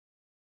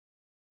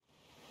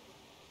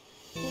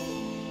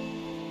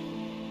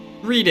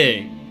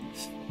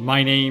Greetings!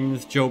 My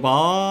name's Joe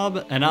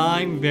Bob, and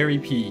I'm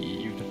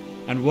VeryPeeved,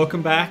 and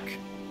welcome back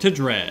to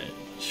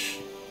Dredge.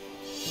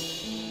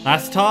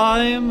 Last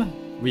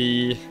time,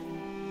 we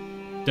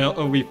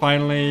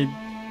finally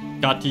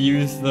got to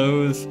use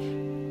those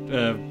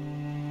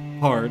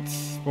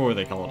parts. What were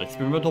they called?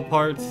 Experimental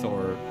parts,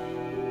 or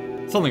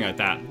something like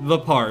that. The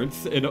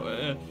parts in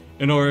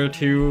order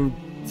to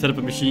set up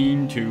a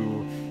machine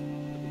to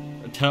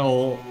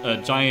tell a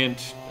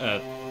giant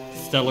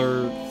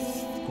stellar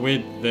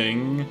squid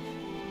thing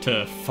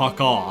to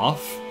fuck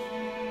off.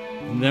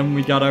 And then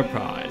we got our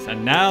prize,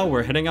 and now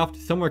we're heading off to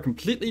somewhere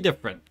completely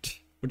different,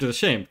 which is a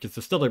shame because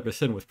the stellar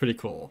basin was pretty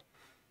cool.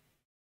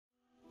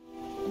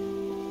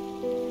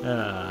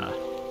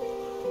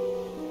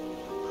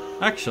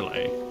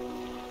 Actually,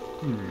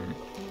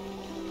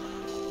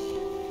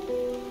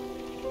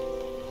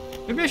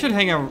 maybe I should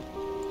hang out.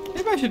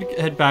 Maybe I should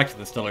head back to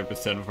the stellar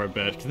basin for a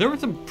bit, because there were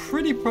some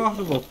pretty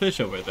profitable fish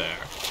over there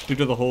due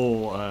to the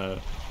whole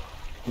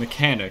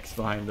mechanics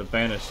behind the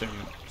banishing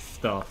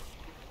stuff.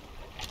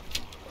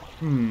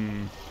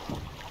 And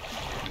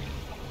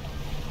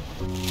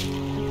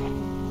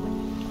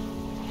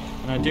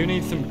I do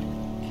need some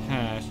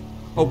cash.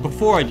 Oh,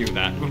 before I do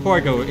that, before I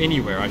go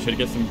anywhere, I should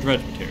get some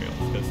dredge materials,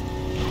 because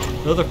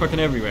those are fucking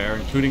everywhere,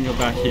 including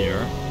back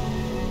here.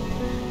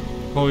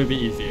 Probably be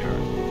easier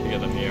to get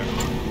them here.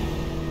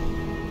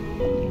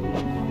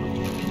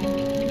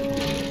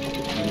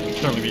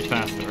 Certainly be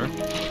faster.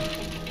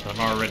 I'm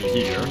already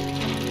here.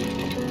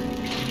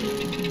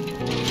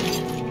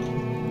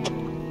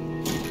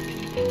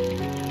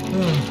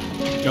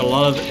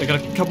 I got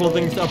a couple of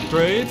things to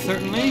upgrade,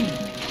 certainly.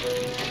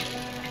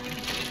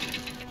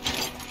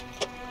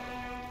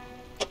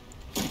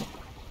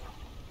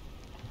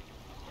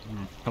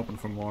 Hoping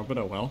for more, but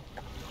oh well.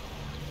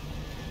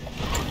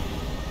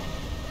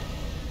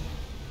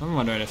 I'm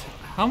wondering is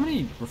how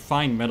many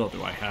refined metal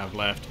do I have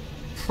left?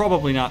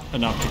 Probably not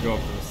enough to go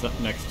up to the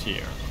next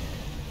tier.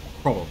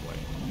 Probably.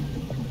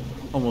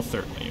 Almost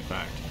certainly, in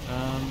fact.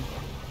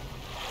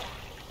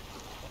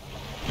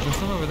 Is there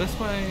some over this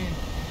way?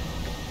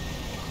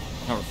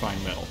 Not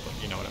refined metal, but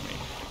you know what I mean.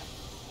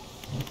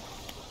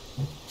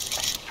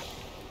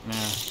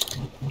 Nah.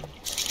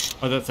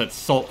 Oh, that said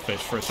saltfish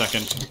for a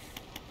second.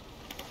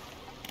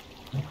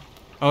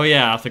 Oh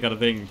yeah, I also got a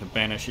thing to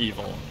banish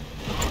evil.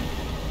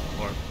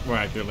 Or more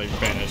accurately,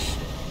 banish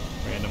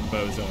random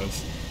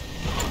bozos.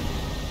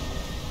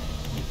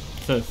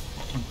 It says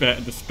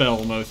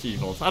dispel most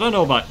evils. I don't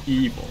know about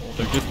evil.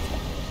 They're just...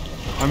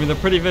 I mean, they're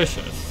pretty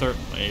vicious,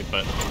 certainly,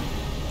 but...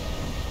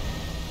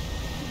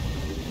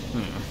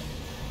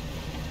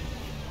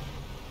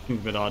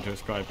 Seems a bit odd to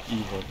ascribe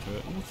evil to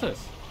it. What's this?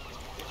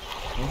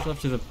 What's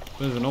left is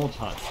there's an old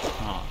hut.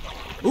 Ah.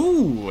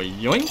 Ooh,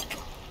 yoink!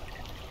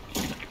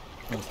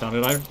 I'm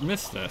astounded I've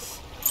missed this.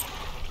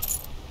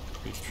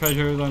 These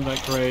treasures aren't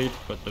that great,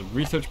 but the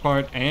research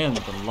part and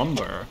the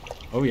lumber,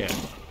 oh yeah.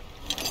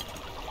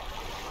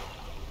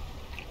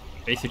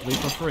 Basically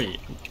for free.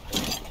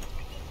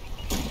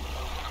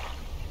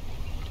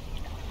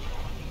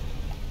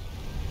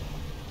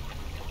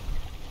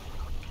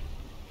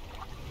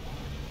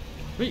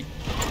 Sweet.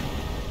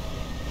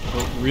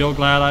 Well, real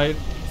glad I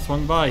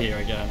swung by here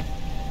again.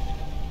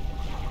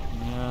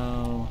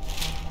 Now...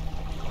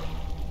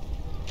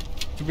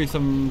 Should be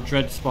some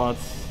dredge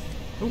spots.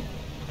 Oh,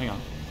 hang on.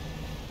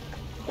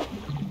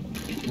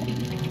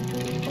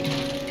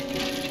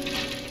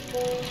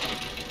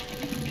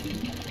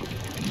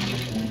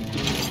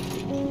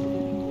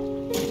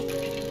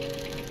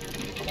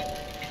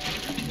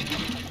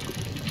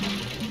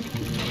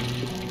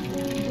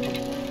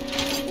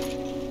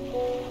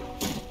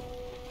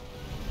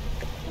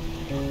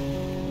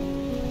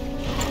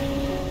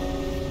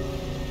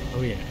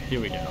 Oh yeah, here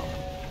we go.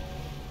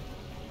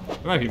 There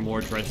might be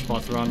more dredge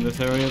spots around this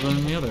area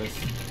than the others.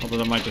 Although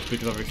that might just be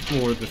because I've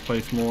explored this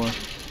place more.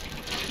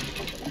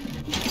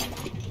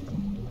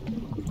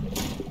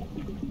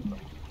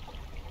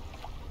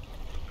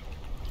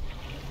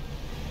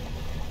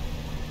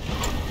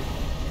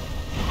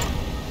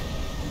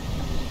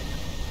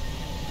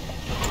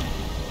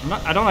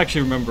 I don't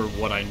actually remember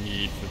what I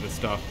need for this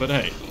stuff, but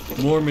hey,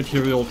 more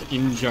materials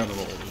in general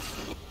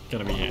is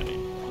gonna be handy.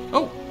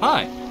 Oh,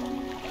 hi!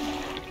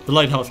 The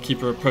lighthouse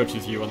keeper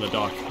approaches you on the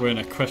dock, wearing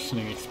a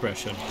questioning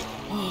expression.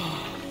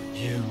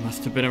 You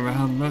must have been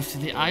around most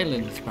of the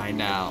islands by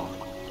now.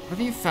 Have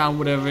you found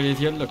whatever it is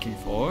you're looking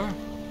for?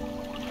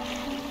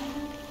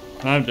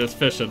 I'm just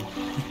fishing.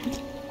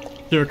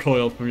 You're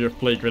recoiled from your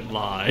flagrant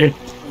lie.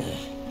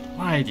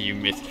 Why do you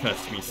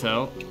mistrust me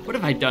so? What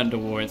have I done to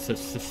warrant such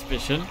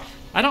suspicion?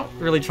 I don't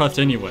really trust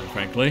anyone,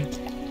 frankly.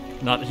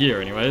 Not here,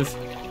 anyways.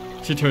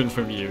 She turns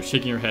from you,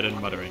 shaking her head and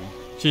muttering.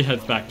 She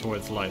heads back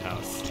towards the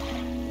lighthouse.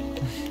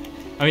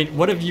 I mean,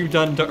 what have you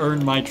done to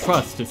earn my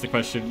trust is the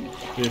question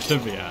you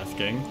should be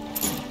asking.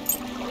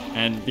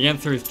 And the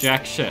answer is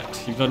jack shit.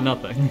 You've done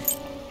nothing.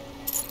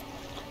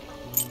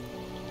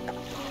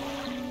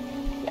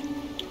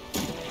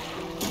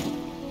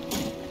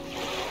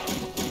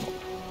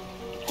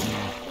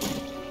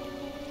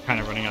 kind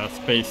of running out of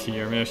space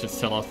here. Maybe I should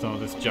sell off some of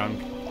this junk.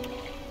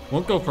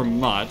 Won't go for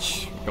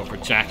much. Go for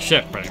jack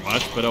shit, pretty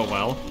much, but oh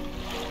well.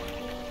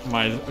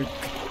 Might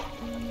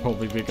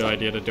probably be a good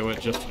idea to do it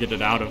just to get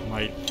it out of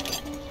my...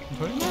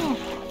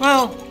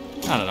 Well,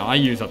 I don't know. I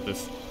use up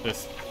this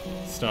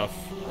stuff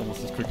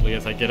almost as quickly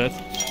as I get it.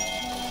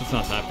 It's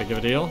not that big of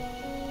a deal.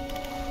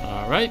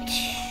 Alright.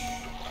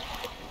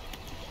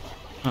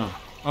 Huh.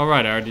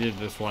 Alright, I already did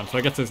this one, so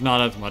I guess there's not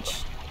as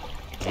much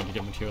I need to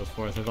get materials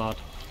for as I thought.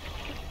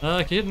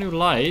 I could get a new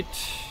light.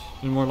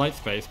 And more light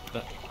space, but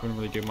that wouldn't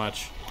really do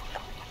much.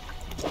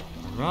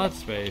 Rod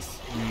space.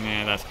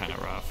 Nah, that's kind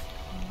of rough.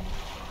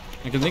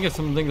 I can think of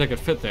some things that could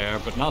fit there,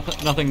 but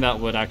nothing that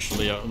would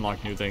actually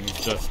unlock new things.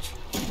 Just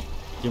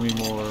give me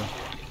more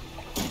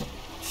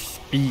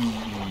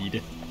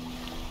speed.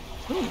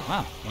 Ooh,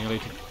 wow. Nearly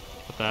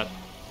put that.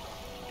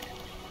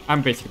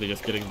 I'm basically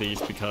just getting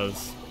these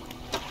because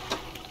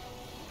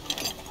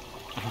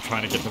I'm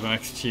trying to get to the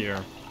next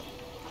tier.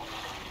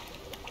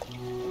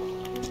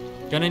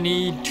 Gonna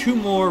need 2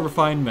 more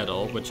refined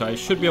metal, which I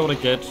should be able to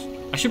get.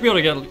 I should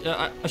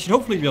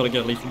hopefully be able to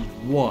get at least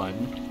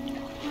 1.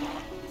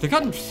 I've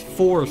gotten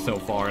 4 so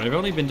far, and I've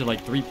only been to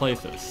like 3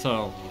 places,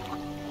 so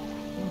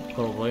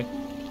probably.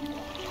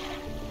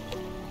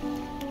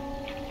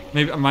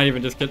 Maybe I might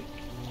even just get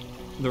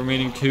the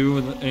remaining 2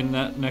 in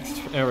that next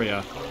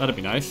area. That'd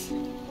be nice. Are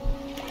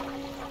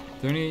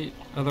there any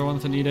other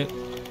ones that need it?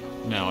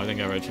 No, I think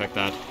I already checked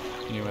that.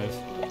 Anyways.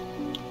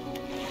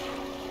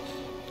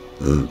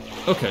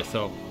 Okay,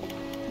 so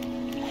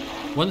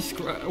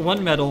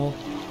 1 metal,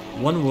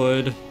 1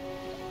 wood,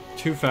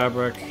 2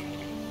 fabric.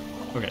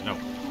 Okay, no.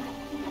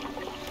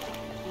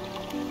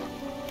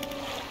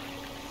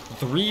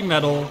 3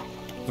 metal,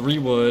 3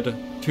 wood,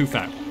 2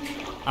 fabric.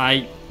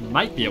 I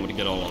might be able to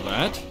get all of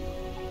that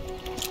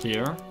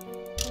here.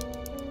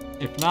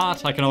 If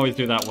not, I can always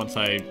do that once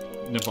I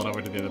nip on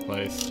over to the other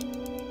place.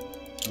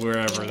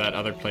 Wherever that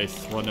other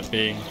place will end up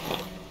being.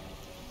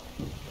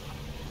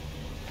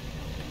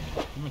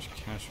 How much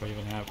cash do I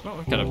even have? Well,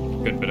 I've got a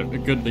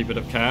goodly bit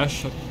of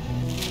cash. I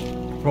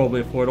could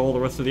probably afford all the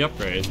rest of the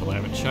upgrades, but I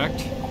haven't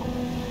checked.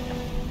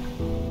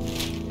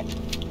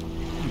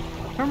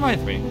 That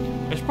reminds me,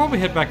 I should probably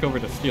head back over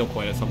to Steel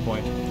Point at some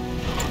point.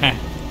 Heh.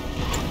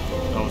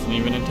 That wasn't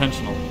even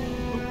intentional.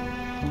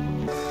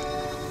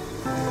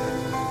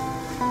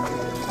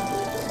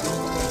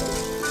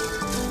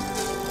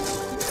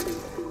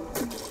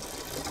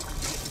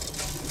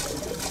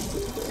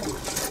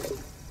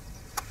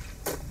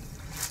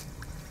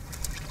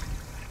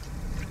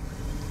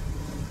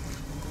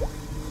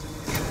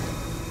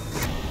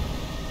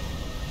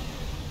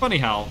 Funny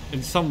how,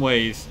 in some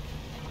ways,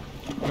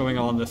 going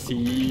on the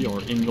sea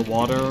or in the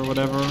water or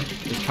whatever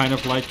is kind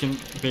of like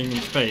being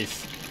in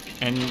space,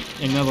 and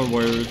in other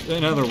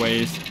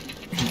ways,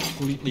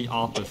 completely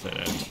opposite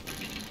it.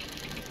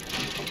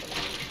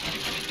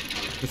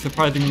 The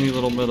surprisingly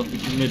little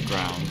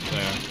mid-ground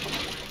there.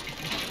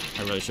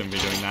 I really shouldn't be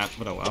doing that,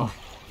 but oh well.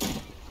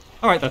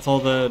 Alright, that's all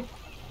the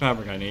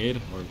fabric I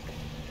need.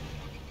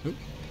 Oop.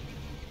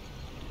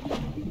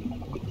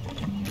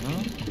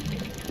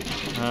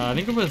 I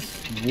think it was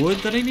wood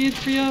that I needed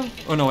 3 of?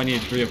 Oh no, I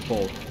needed 3 of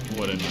both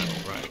wood and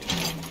metal, right.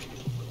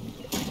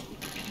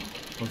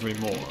 Or 3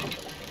 more.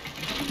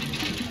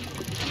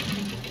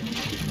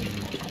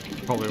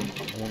 Probably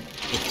won't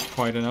get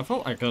quite enough.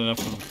 Oh, I got enough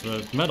of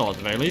the metal at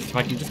the very least. If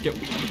I can just get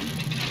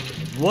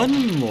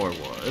 1 more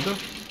wood.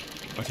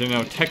 Which I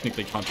know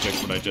technically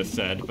contradicts what I just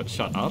said, but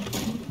shut up.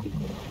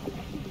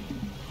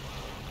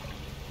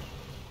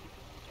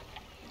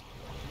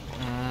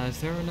 Is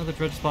there another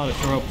dredge spot? I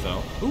sure hope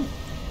so. Ooh!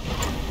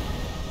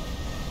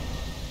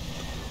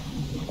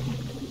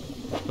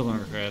 Doesn't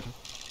look red.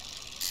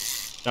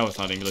 That was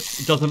not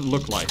English. It doesn't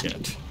look like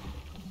it.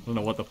 I don't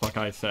know what the fuck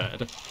I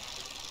said.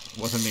 It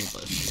wasn't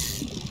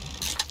English.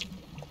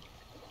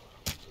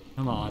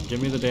 Come on,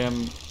 give me the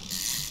damn...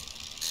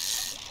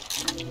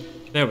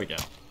 There we go.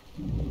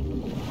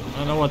 I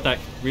don't know what that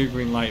weird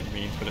green light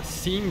means, but it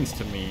seems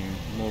to mean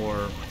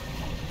more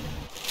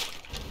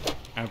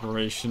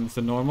aberrations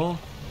than normal.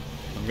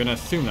 I'm gonna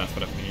assume that's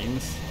what it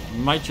means. It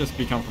might just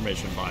be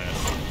confirmation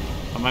bias.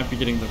 I might be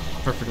getting the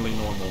perfectly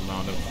normal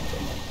amount of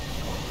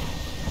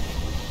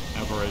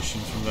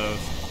aberrations from those.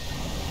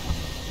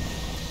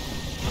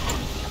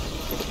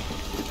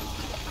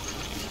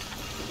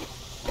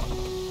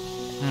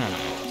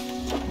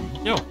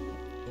 Alright. Yo!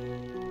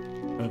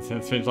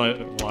 That seems like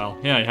a while.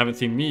 Yeah, you haven't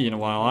seen me in a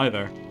while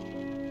either.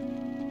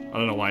 I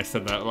don't know why I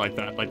said that, like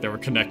they were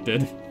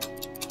connected.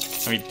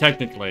 I mean,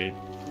 technically,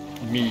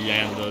 me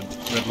and the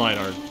red light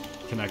are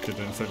connected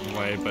in a certain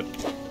way, but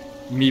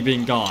me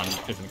being gone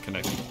isn't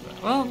connected to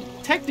that. Well,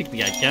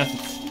 technically, I guess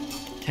it's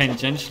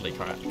tangentially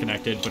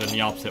connected, but in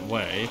the opposite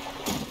way.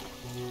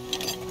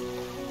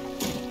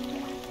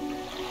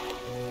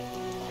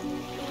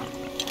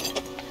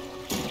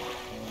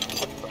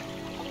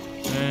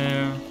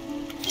 There.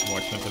 More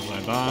expensive than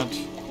I thought.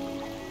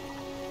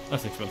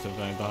 Less expensive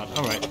than I thought.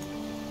 Alright.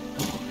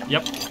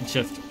 Yep,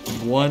 just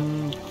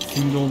 1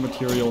 single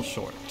material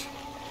short.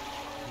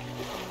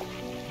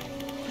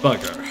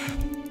 Bugger.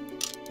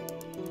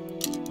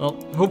 Well,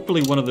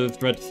 hopefully one of those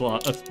dredge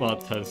spots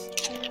has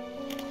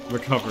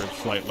recovered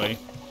slightly.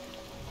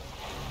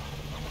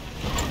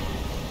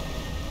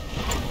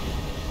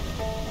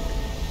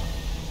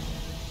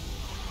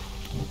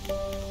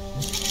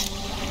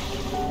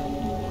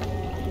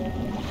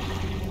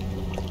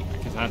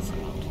 Because that's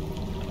sound.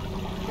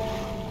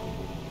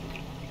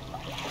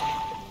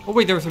 Oh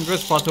wait, there were some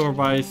dredge spots over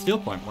by Steel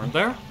Point, weren't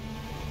there?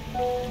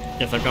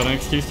 Guess I've got an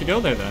excuse to go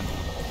there then.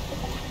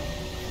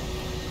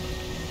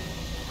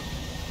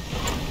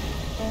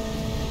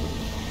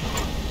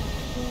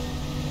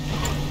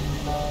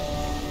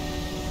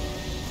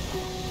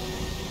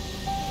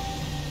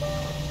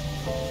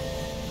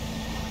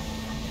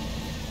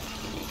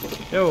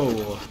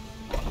 Yo!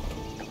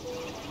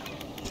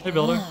 Hey,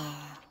 Builder.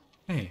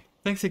 Hey,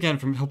 thanks again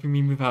for helping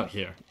me move out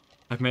here.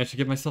 I've managed to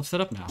get myself set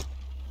up now.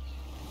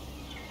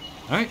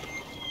 Alright.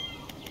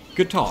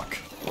 Good talk.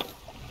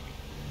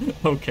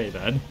 Okay,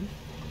 then.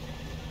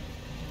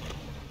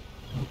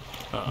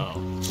 Uh-oh.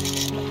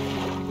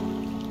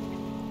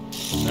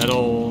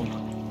 Metal...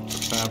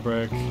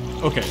 fabric...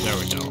 Okay, there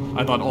we go.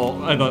 I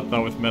thought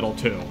that was metal,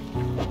 too.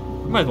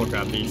 Might as well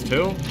grab these,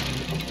 too.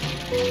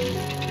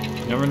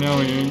 Never know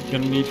when you're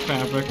gonna need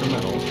fabric or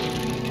metal.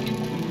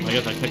 I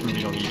guess I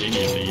technically don't need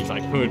any of these. I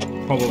could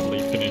probably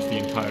finish the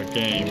entire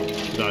game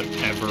without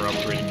ever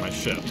upgrading my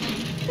ship.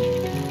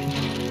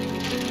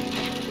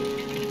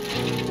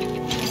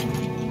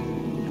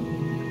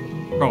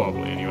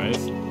 Probably, anyways.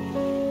 I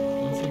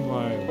don't see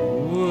why I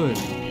would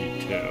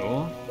need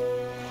to.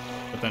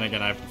 But then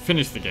again, I haven't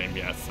finished the game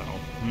yet, so...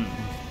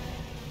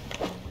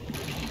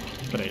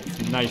 But hey,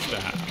 it's nice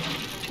to have.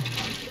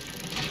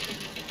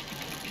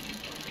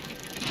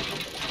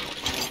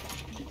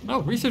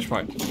 Oh, research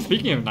part.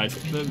 Speaking of nice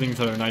things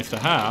that are nice to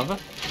have,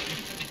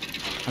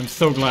 I'm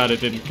so glad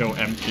it didn't go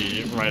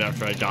empty right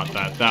after I got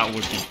that. That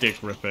would be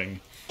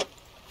dick-ripping.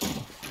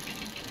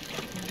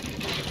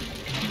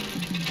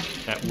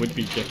 That would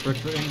be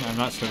dick-ripping? I'm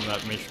not sure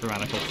that makes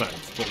grammatical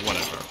sense, but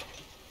whatever.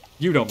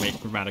 You don't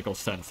make grammatical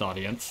sense,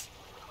 audience.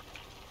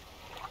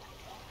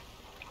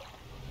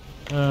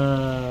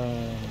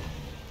 I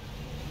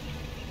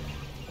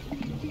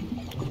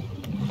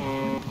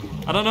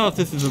don't know if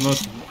this is the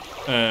most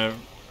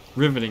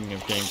riveting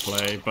of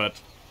gameplay,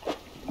 but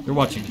you're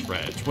watching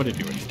Dredge. What did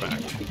you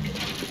expect?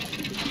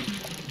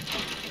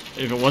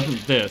 If it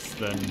wasn't this,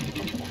 then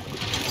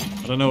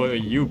I don't know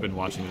what you've been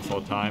watching this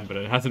whole time, but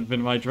it hasn't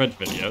been my Dredge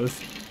videos.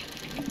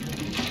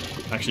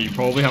 Actually, you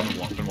probably haven't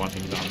been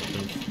watching them,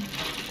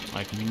 because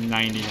like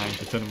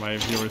 99% of my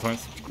viewers aren't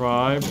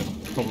subscribed,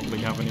 and probably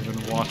haven't even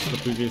watched the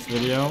previous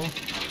video.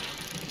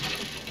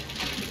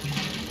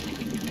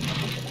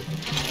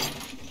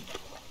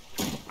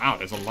 Wow,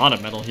 there's a lot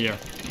of metal here.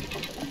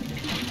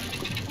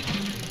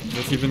 Is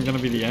this even gonna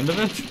be the end of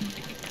it?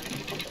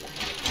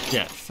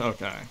 Yes,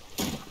 okay.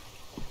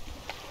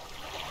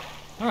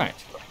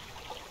 Alright.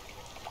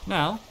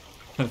 Now,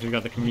 since we've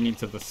got the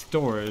convenience of the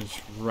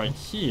storage right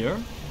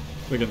here,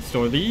 we can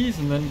store these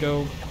and then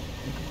go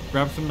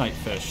grab some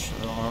nightfish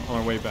on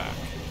our way back.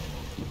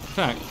 In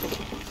fact,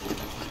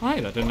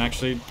 hi, that didn't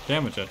actually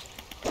damage it.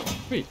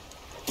 Sweet.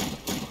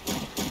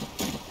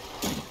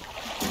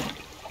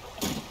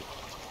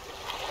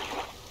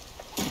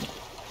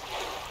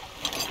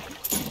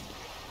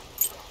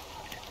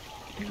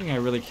 Anything I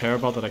really care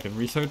about that I can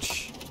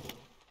research?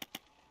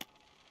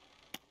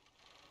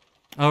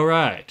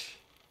 Alright.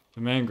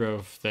 The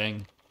mangrove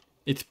thing.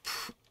 It's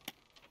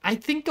I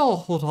think I'll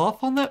hold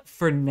off on that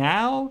for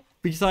now,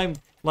 because I'm,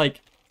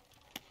 like,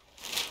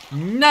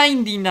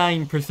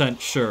 99%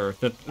 sure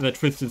that the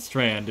Twisted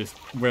Strand is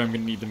where I'm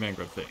gonna need the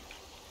mangrove thing.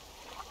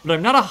 But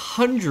I'm not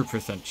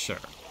 100% sure.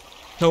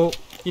 So,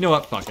 you know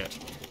what? Fuck it.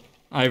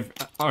 I've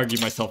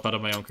argued myself out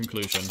of my own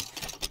conclusion.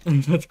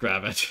 Let's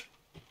grab it.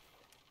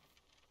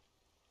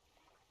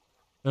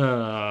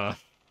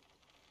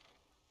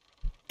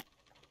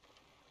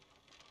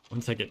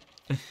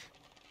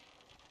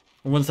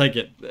 Once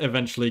I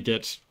eventually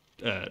get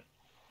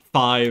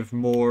 5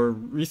 more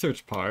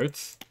research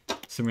parts,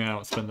 assuming I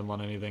don't spend them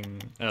on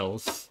anything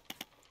else,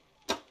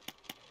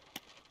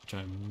 which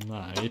I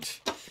might,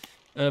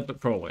 but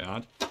probably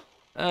not.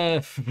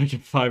 If I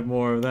get 5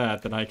 more of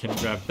that, then I can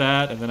grab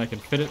that, and then I can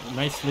fit it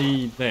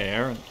nicely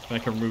there, and I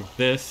can remove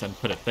this and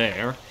put it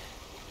there,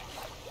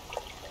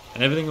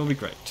 and everything will be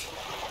great.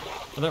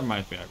 Well, that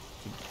reminds me, I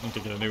need to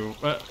get a new,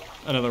 I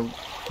need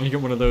to get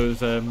one of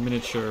those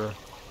miniature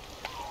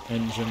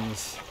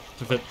engines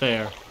to fit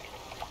there.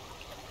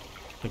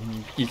 I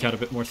can eke out a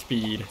bit more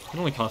speed. It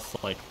only costs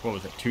like, what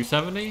was it,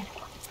 $270?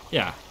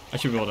 Yeah, I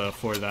should be able to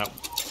afford that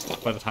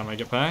by the time I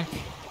get back.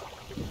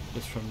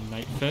 This from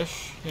night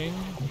fishing.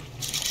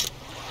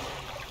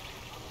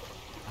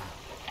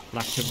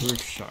 Lactive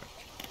roof shark.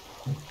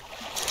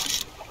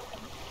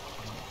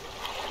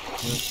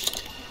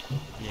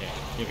 Yeah,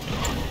 here we go.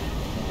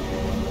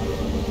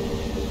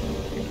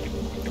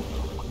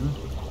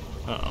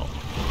 Uh-oh.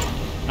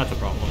 That's a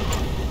problem.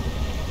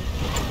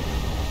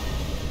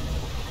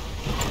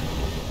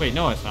 Wait,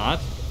 no it's not.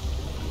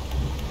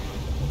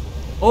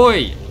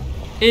 Oi!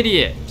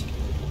 Idiot!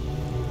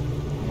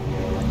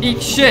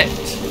 Eat shit!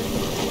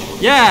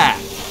 Yeah!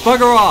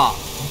 Bugger off!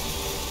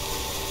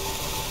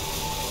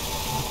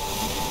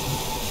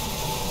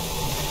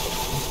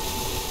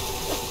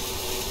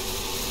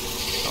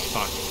 Oh,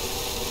 fuck.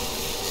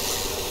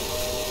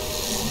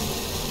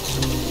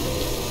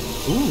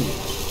 Ooh.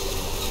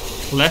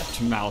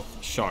 Cleft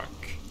mouth shark.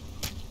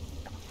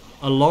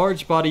 A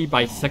large body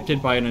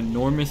bisected by an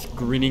enormous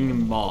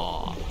grinning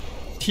maw.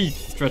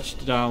 Teeth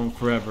stretched down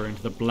forever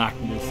into the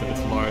blackness of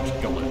its large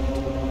gullet.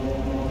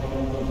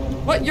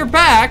 What? You're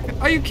back?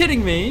 Are you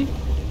kidding me?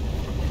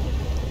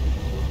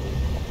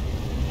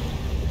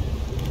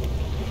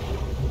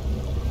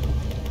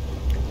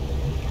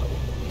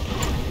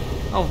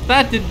 Oh,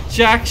 that did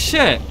jack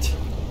shit.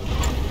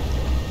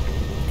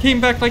 Came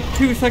back like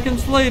 2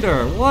 seconds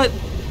later. What?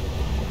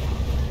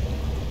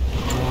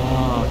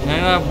 Oh, can I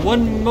have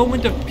one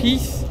moment of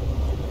peace?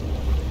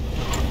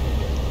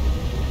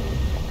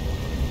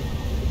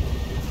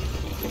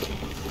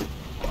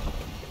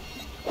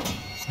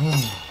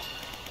 Oh,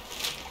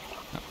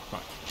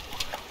 fuck.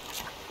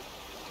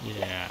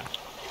 Yeah.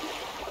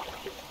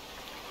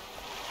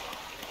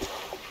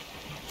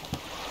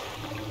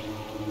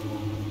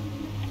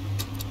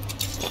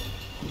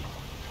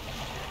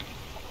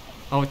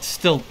 Oh, it's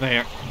still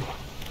there.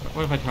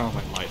 What if I turn off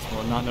my lights?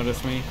 Will it not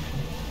notice me?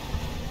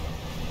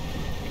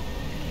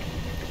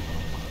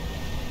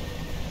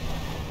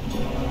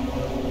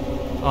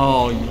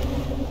 Oh,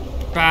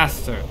 you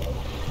bastard.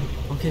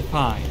 Okay,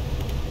 fine.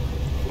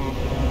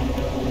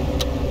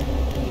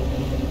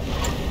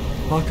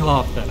 Fuck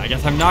off then. I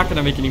guess I'm not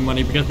gonna make any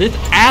money because this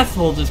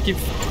asshole just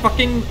keeps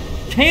fucking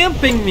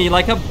camping me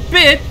like a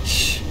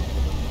bitch!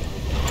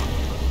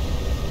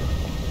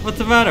 What's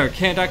the matter?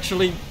 Can't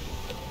actually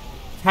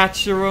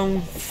catch your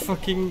own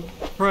fucking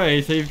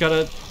prey, so you've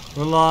gotta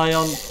rely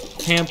on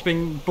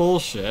camping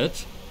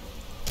bullshit?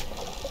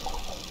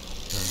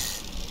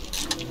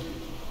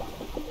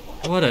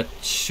 What a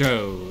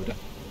chode.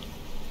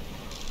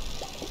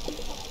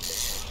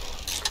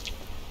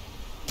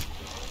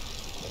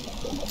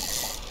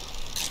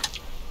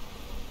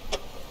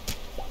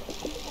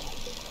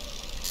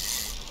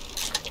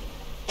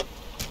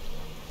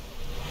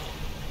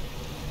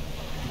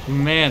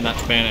 Man, that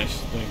Spanish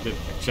thing did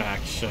jack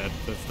shit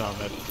to stop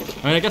it.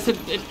 I mean, I guess it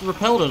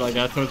repelled it, I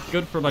guess, so it's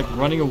good for, like,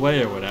 running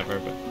away or whatever,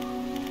 but...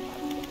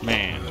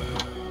 Man.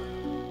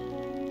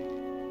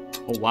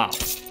 Oh, wow.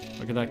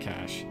 Look at that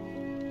cash.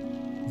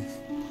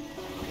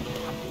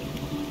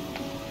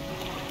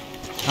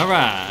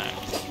 Alright.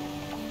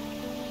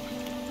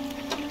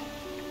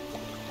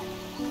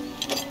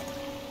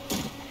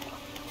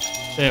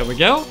 There we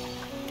go.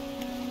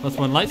 Plus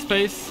one light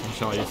space. I'm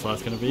sure how useful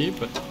that's gonna be,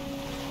 but...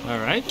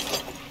 Alright.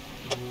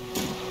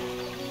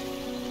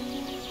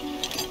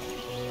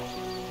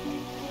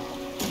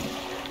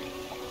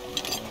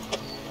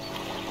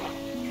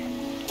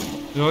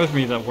 It annoys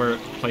me that where it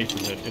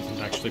places it isn't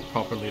actually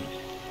properly,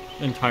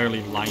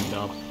 entirely lined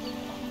up.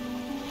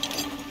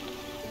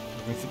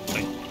 It's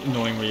like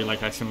annoying where you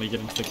like accidentally get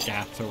into the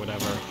gaps or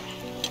whatever.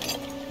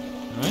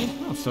 Alright,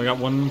 oh, still got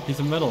one piece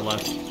of metal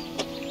left.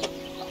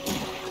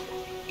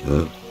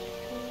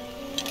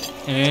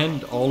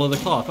 And all of the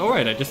cloth.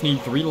 Alright, I just need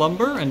 3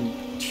 lumber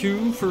and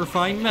 2 for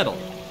refined metal.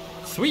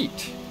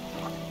 Sweet!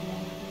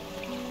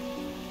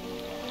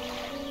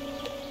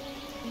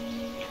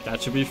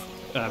 That should be,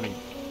 I mean,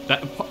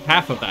 that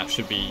half of that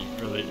should be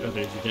really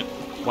you get.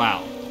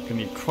 Wow, gonna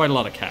need quite a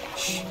lot of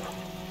cash.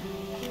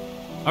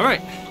 All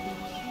right.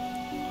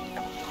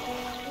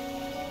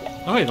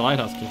 Oh, hey, the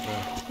lighthouse keeps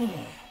there.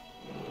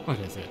 What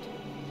is it?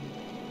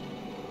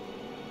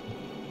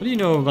 What do you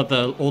know about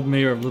the old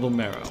mayor of Little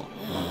Marrow?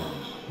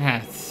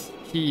 I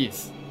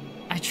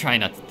try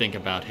not to think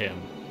about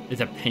him.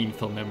 It's a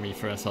painful memory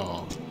for us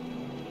all.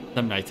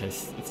 Some nights I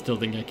still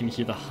think I can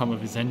hear the hum of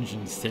his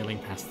engines sailing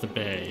past the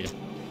bay.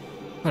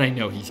 But I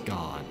know he's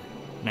gone,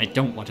 and I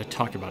don't want to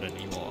talk about it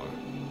anymore.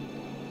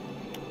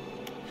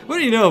 What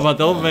do you know about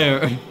the old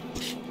mayor?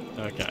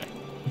 Okay.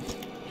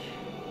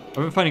 I've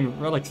been finding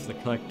relics of the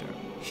collector.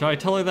 Shall I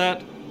tell her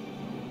that?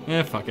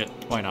 Eh, fuck it.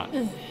 Why not?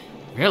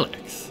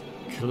 Relics?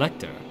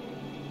 Collector?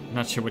 I'm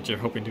not sure what you're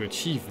hoping to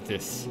achieve with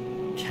this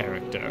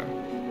character.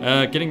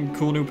 Getting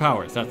cool new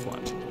powers, that's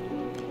what.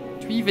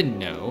 Do you even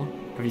know?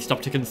 Have you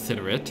stopped to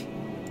consider it?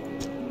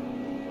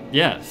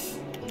 Yes.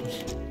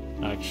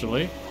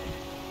 Actually.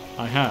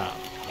 I have.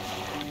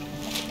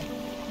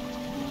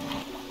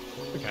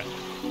 Okay.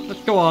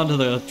 Let's go on to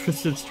the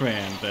Twisted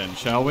Strand then,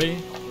 shall we?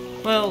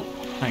 Well,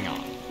 hang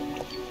on.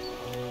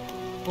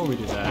 Before we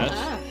do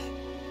that,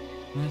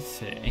 let's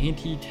see,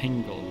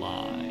 anti-tangle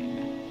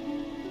line.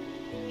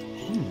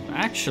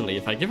 Actually,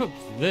 if I give up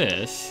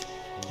this,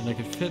 then I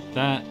can fit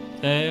that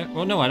there.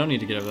 Well, no, I don't need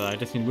to get over that. I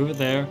just need to move it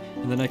there,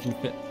 and then I can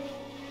fit...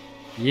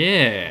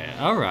 Yeah,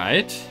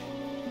 alright.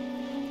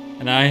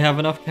 And I have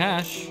enough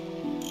cash.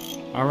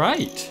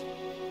 Alright.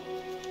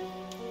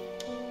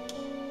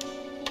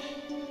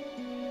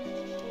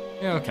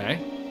 Yeah, okay.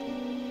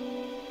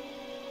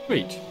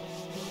 Sweet.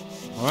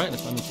 Alright,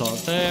 let's uninstall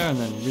it there and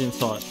then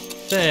reinstall it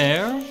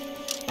there.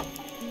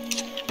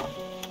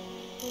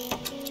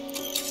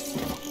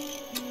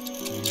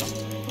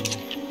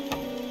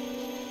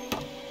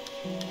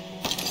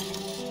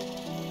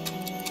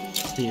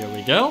 Here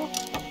we go.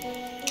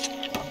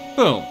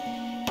 Boom.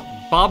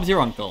 Bob's your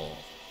uncle.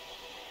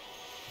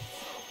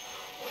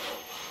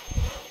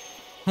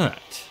 Alright.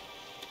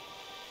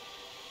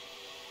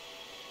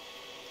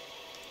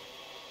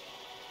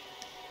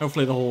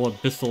 Hopefully the whole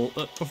abyssal,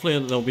 hopefully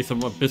there'll be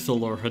some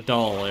abyssal or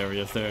hadal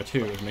areas there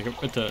too, to make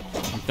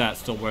that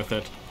still worth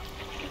it.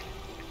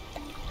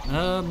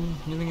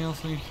 Anything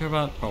else I need to care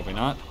about? Probably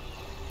not.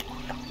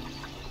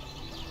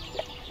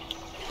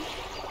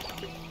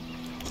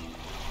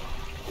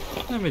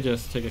 Let me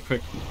just take a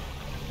quick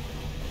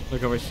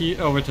look over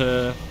here, over to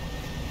the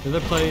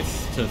other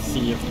place to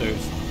see if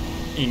there's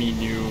any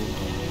new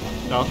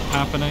stuff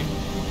happening.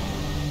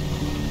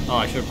 Oh,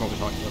 I should probably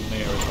talk to the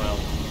mayor as well.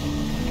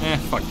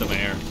 Fuck the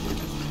mayor.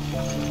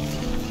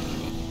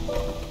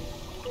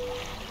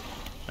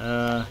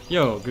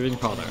 Yo, good evening,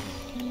 father.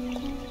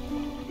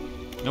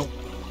 Nope.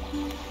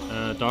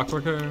 Dock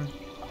worker.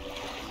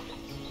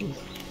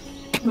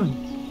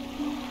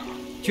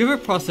 Do you ever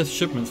process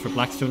shipments for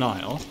Blackstone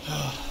Isle?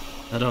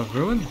 That a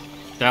ruin?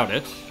 Doubt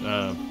it.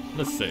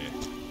 Let's see.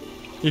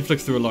 He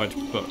flicks through a large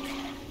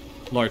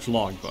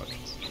log book.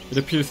 It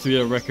appears to be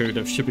a record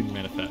of shipping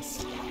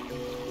manifests.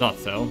 Thought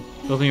so.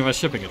 Building of a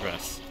shipping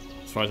address.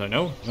 As far as I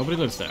know, nobody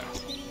lives there.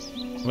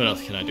 What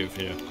else can I do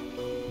for you?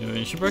 You know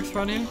any shipwrecks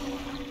around here?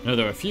 No,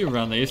 there are a few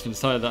around the eastern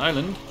side of the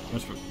island.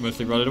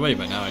 Mostly rotted away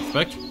by now, I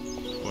expect.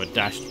 Or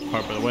dashed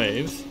apart by the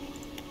waves.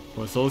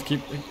 Poor souls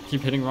keep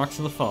hitting rocks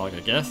in the fog,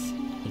 I guess.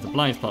 There's a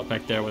blind spot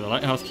back there where the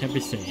lighthouse can't be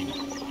seen.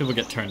 People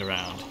get turned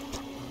around.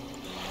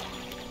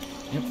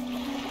 Yep.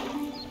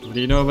 What do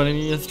you know about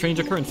any strange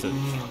occurrences?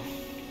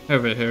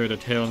 Ever heard a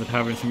tale in the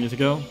tavern some years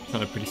ago?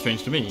 Sounded pretty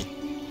strange to me.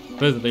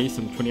 Supposedly,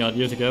 some 20-odd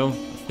years ago, a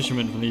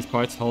fisherman from these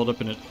parts hauled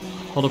up an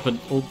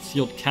old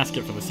sealed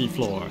casket from the sea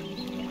floor.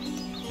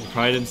 They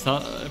pried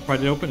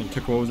it open and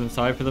took what was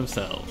inside for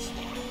themselves.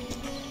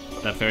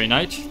 That very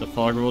night, the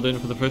fog rolled in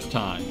for the first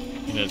time,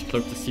 and it has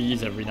cloaked the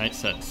seas every night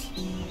since.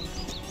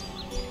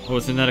 What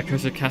was in that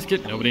accursed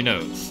casket, nobody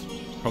knows.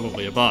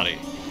 Probably a body.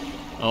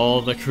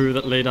 All the crew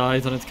that laid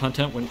eyes on its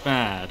content went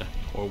bad,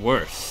 or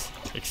worse,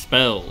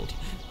 expelled.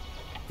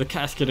 The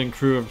casket and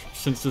crew have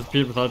since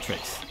disappeared without a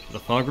trace. The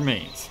fog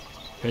remains.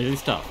 Crazy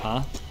stuff,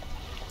 huh?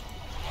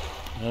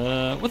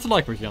 What's it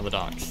like working on the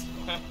docks?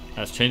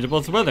 As changeable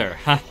as the weather,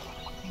 ha!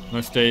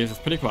 Most days it's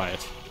pretty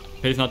quiet.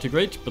 Pay's not too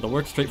great, but the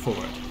work's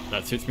straightforward.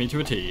 That suits me to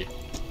a T.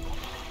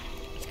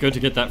 It's good to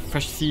get that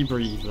fresh sea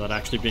breeze without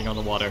actually being on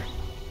the water.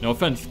 No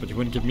offense, but you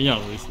wouldn't give me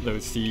on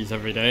those seas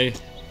every day.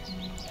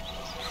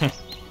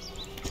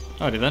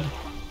 Alrighty then.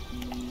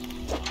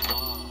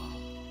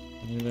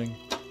 Anything?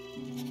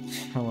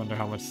 I wonder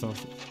how much some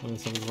of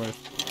this stuff is worth.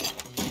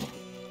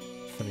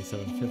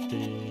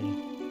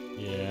 27.50.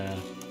 Yeah.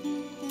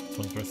 This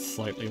one's worth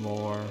slightly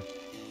more.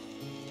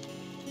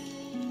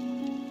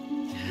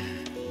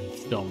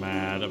 Still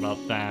mad about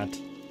that.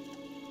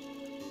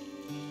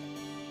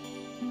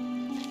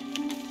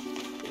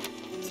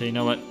 So you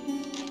know what?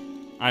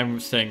 I'm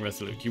staying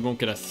resolute. You won't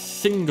get a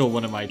single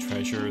one of my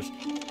treasures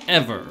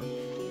ever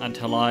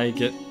until I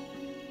get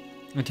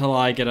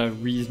a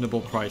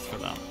reasonable price for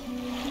them.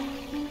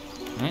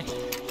 Alright.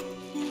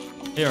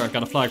 Here, I've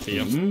got a flag for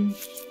you.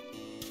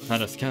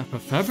 Found a scrap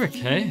of fabric,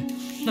 hey?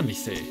 Let me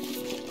see.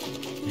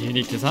 A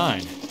unique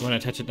design. You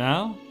want to touch it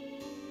now?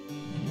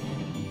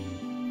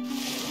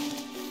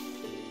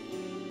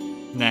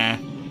 Nah.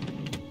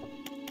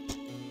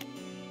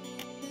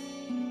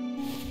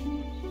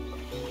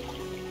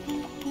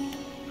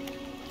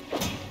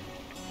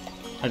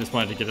 I just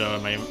wanted to get it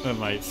out of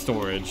my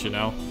storage, you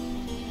know?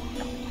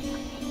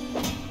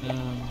 There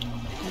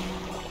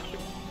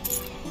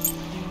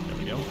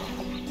we go.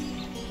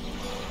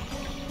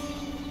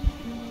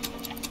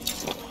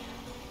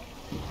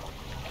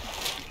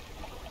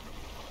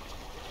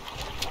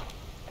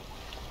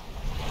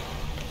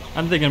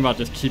 I'm thinking about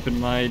just keeping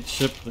my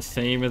ship the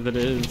same as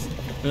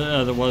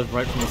it was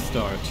right from the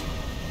start.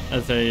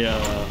 As a,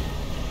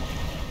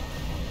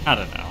 I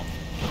don't know.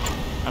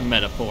 A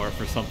metaphor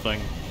for something.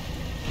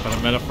 But a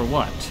metaphor for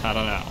what? I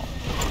don't know.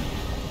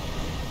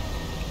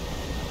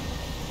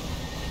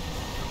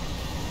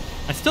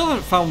 I still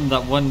haven't found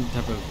that one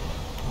type of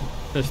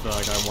fish that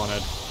like I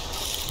wanted.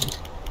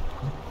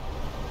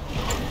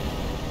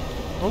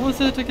 What was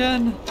it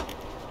again?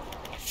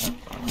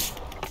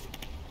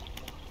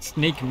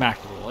 Snake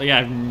mackerel. Yeah,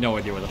 I have no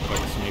idea what the fuck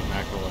snake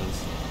mackerel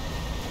is.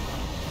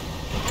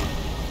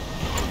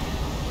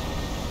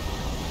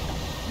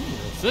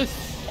 What's this?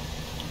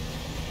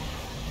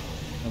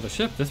 Another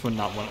ship. This one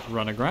not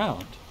run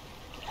aground.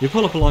 You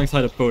pull up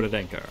alongside a boat at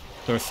anchor.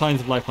 There are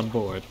signs of life on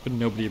board, but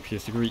nobody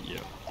appears to greet you.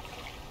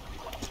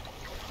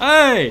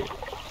 Hey!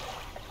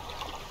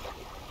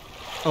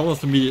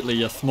 Almost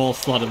immediately, a small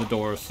slot in the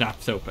door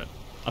snaps open.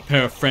 A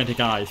pair of frantic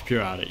eyes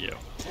peer out at you.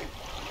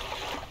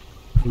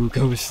 Who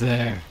goes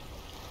there?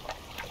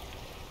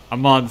 A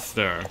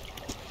monster.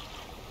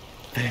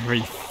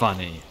 Very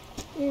funny.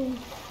 What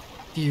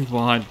do you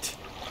want?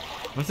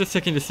 I was just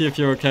checking to see if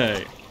you're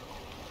okay.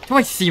 Do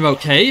I seem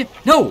okay?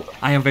 No!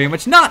 I am very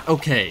much not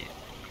okay!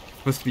 I'm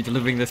supposed to be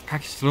delivering this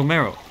package to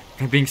Lomero,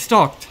 but I'm being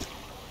stalked.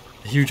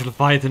 The huge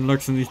Leviathan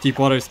lurks in these deep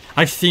waters.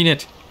 I've seen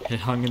it!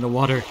 It hung in the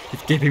water,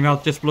 its gaping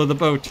mouth just below the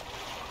boat. It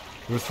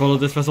would have swallowed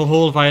this vessel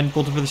whole if I hadn't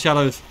bolted for the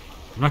shallows.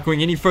 I'm not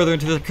going any further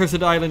into the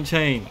cursed island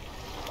chain.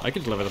 I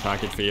could deliver the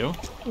package for you.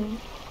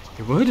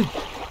 You would?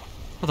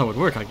 Well, that would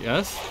work, I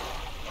guess.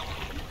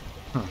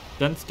 Huh.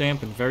 Dense,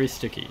 damp, and very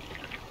sticky.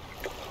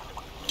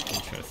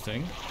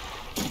 Interesting.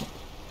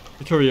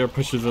 The courier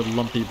pushes a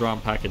lumpy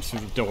brown package through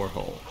the door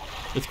hole.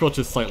 It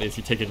squelches slightly as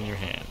you take it in your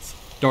hands.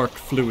 Dark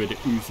fluid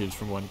oozes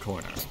from one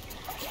corner.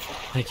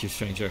 Thank you,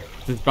 stranger.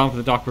 This is bound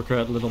for the dockworker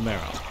at Little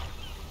Marrow.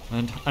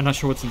 And I'm not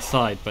sure what's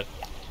inside, but...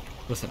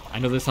 Listen, I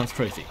know this sounds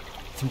crazy.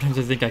 Sometimes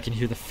I think I can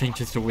hear the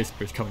faintest of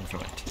whispers coming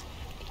from it.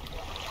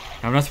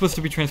 Now, I'm not supposed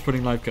to be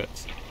transporting live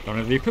goods. Don't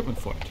have the equipment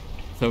for it.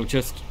 So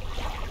just...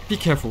 be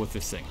careful with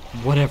this thing,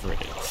 whatever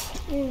it is.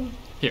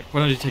 Here, why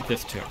don't you take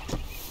this too?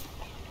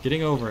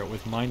 Getting over it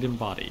with mind and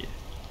body.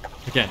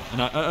 Again,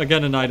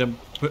 an item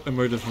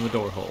emerges from the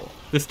door hole.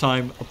 This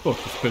time, a book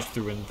is pushed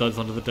through and does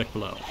onto the deck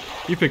below.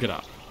 You pick it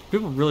up.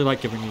 People really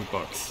like giving me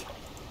books.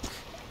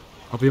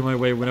 I'll be on my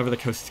way whenever the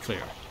coast is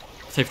clear.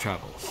 Safe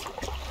travels.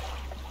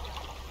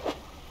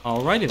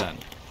 Alrighty then.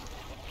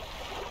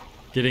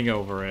 Getting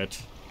over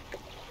it.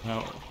 Oh,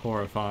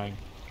 horrifying.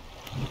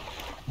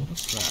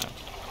 What's that?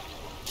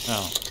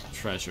 Oh,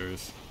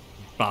 treasures.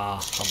 Bah,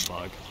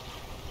 humbug.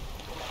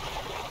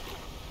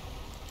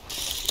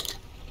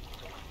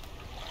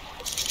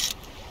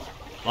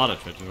 A lot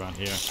of treasures around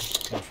here.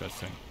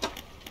 Interesting.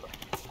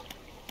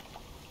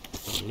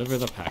 Deliver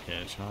the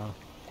package, huh?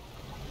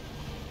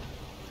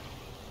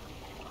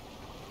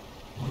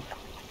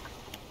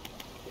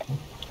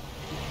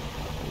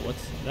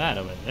 What's that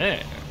over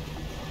there?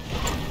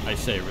 I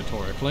say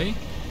rhetorically.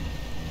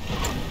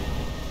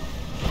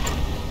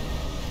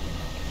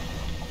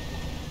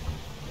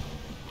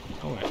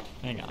 Oh wait,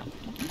 hang on.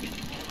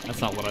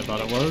 That's not what I thought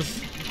it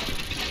was.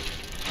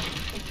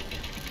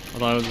 I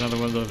thought it was another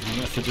one of those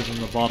messages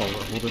in the bottle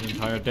that hold an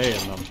entire day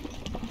in them.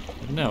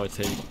 But no, it's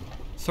a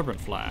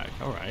serpent flag.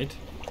 Alright.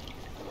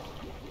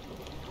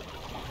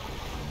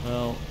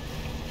 Well...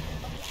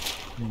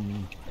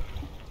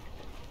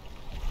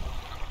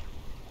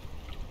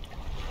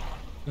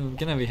 I'm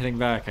gonna be heading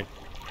back. I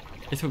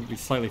guess it would be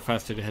slightly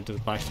faster to head to the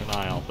Blackstone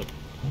Isle, but...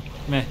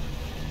 meh.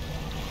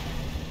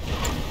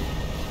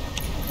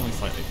 Only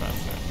slightly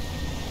faster.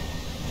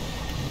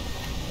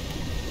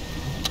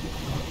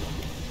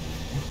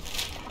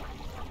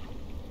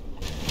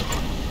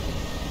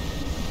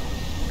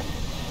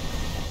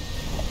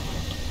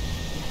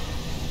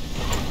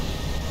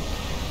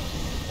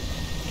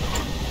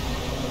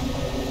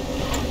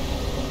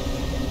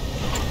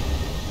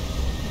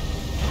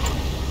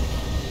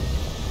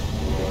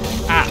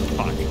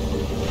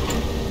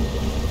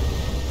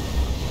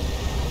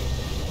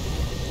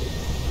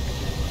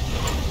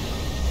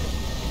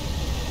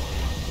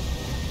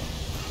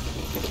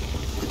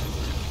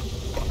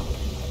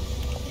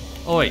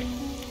 Oi,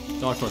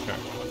 dockworker.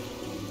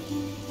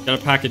 Got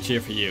a package here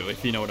for you,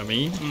 if you know what I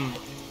mean.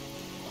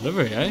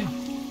 Delivery, eh?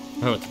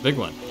 Oh, it's a big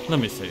one.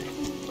 Let me see.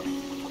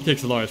 He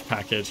takes a large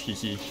package,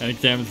 hee, and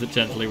examines it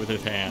gently with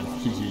his hand,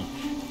 hee.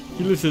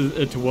 He listens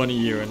it to one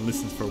ear and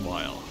listens for a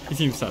while. He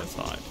seems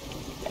satisfied.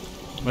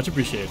 Much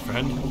appreciated,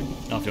 friend.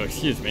 Now if you'll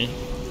excuse me,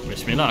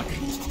 wish me luck.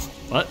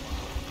 What?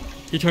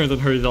 He turns and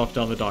hurries off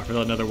down the dock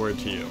without another word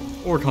to you,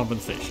 or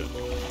compensation.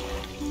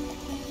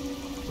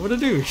 What a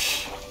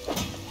douche.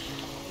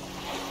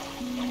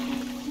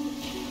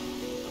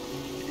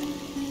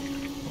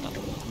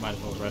 Might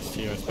as well rest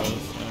here, I suppose.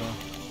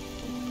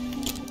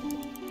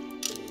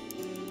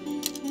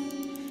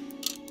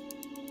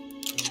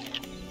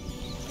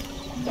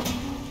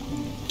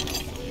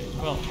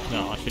 Well,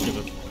 no, I should give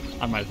it.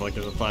 I might as well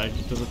give the flag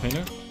to the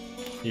painter.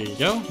 Here you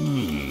go.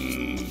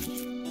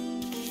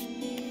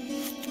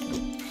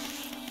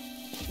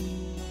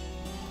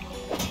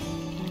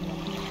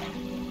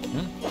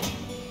 Huh?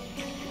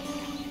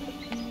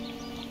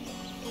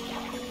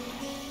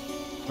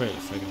 Wait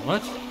a second,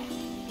 what?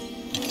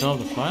 I still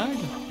have the flag?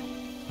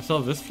 I still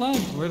have this flag?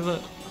 Where's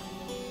the...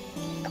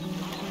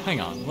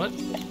 Hang on, what?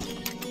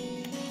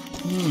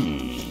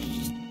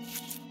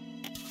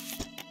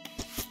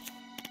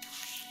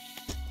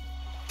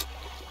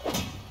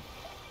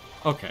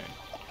 Okay.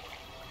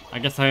 I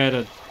guess I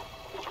had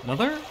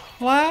another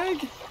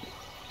flag?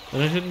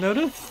 That I didn't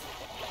notice?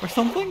 Or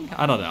something?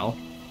 I don't know.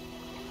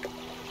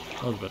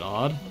 That was a bit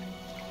odd.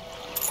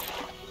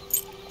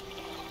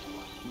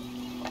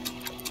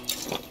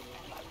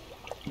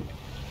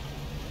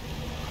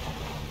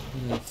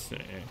 Let's see.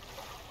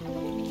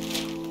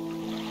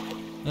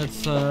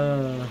 Let's,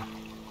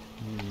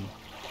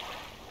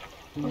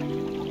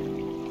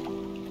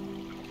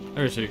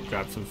 I should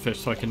grab some fish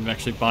so I can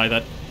actually buy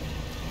that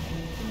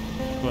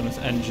bonus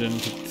engine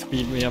to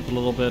speed me up a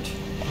little bit.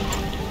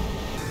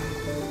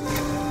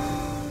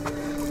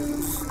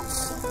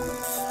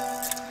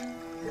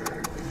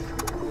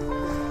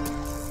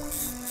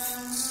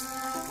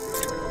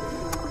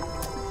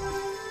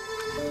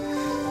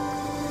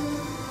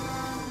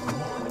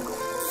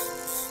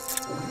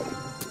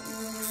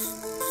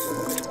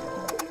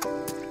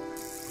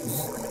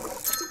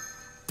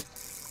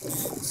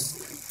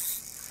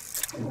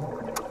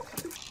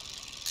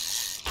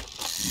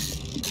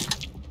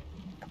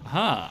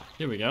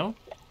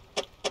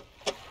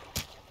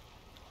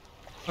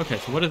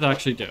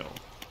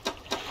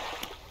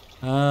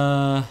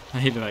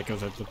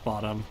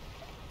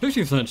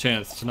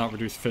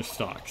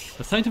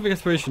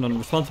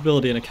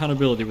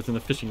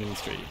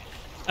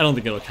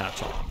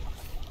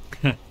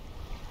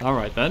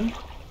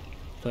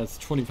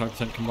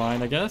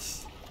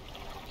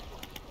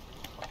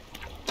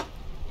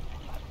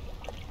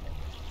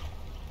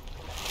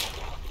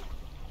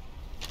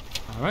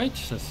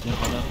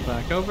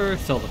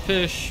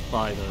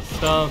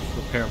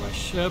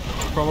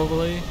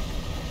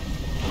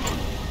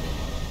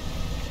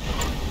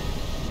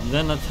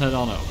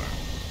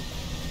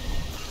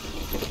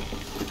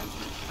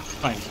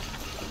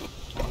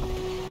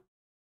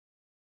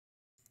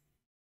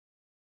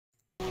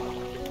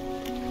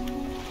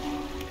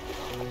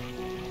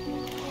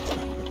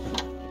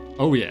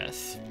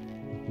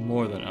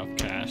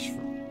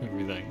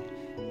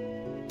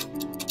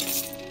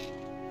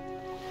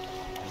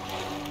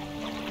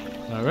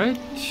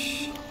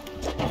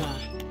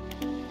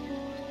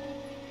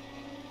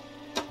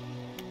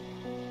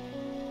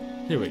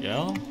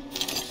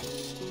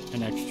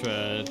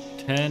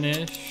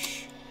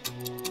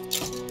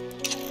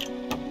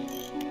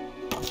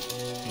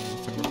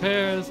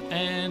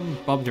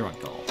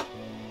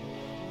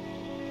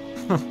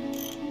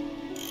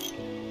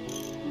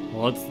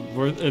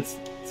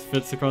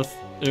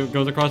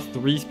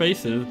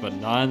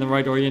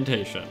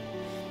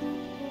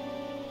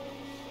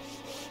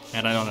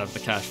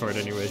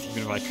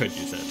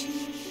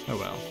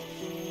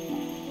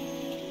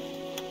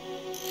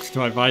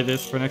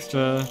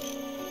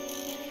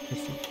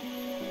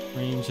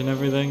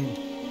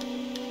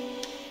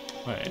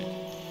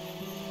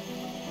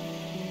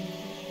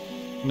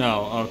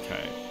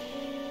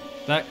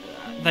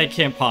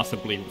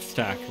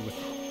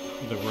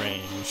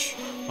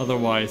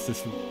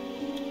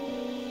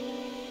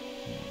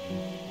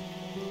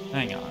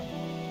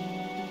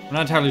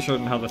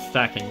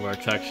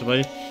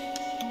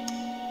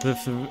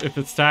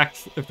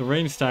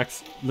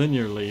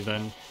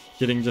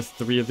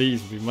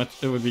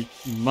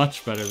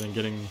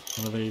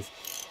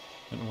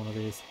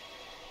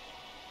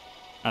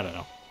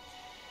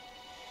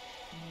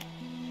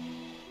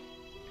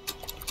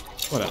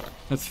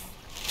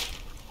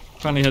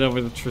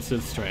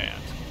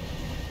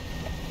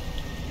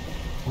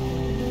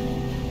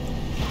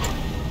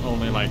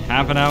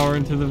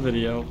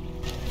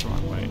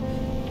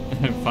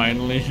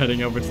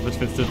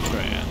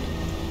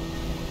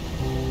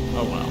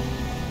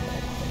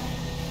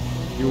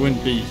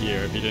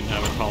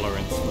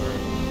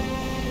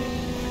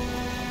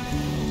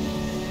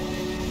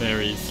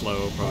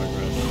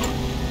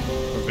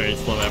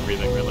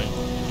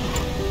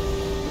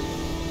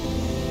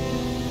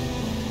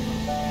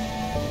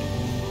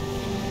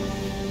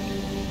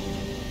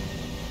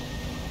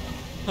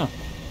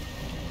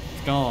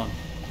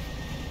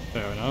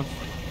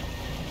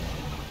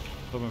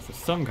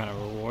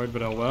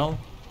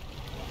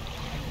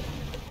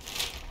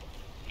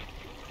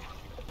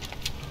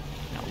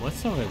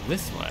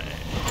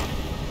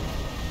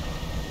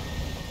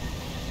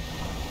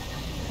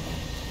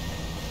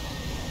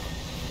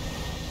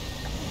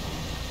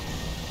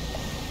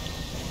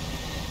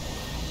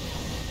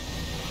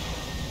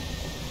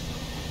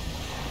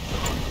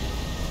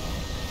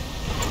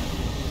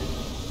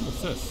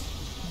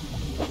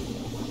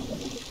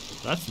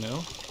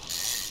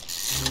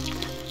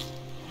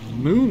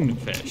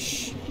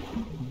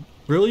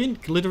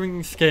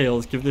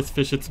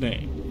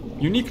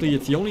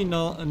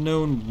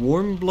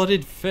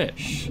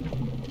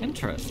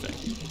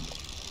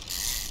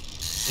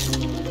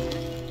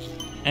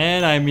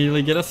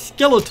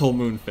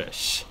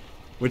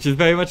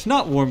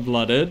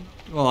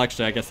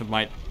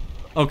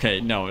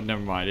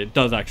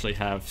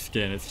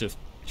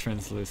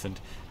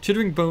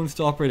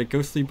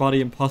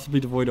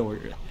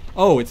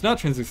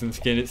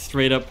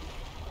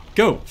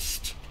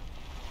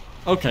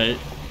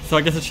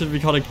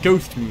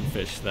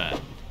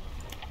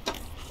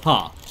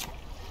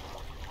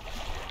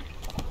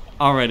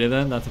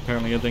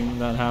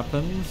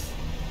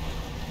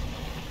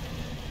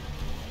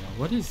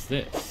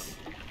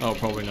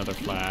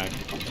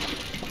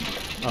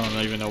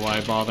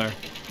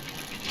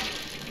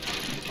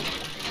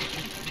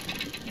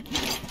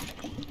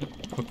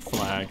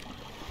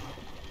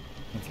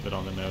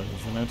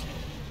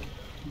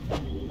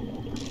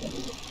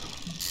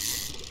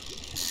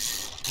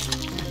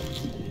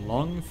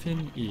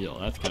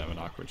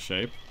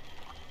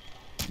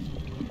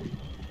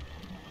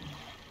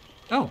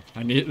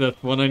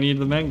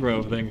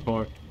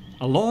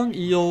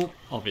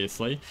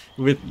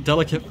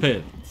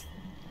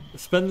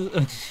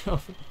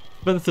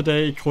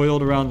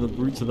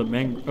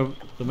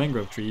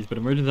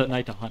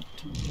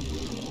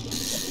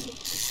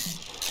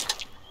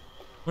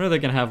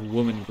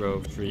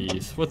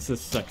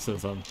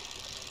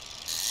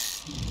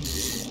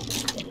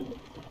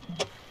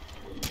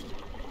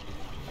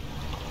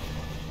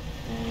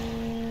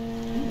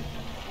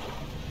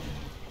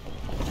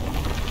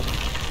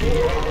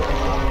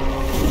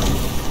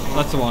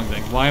 that's the wrong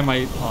thing. Why am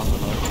I on the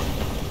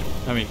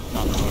hook? I mean,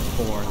 not the hook,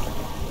 horn.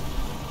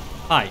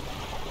 Hi.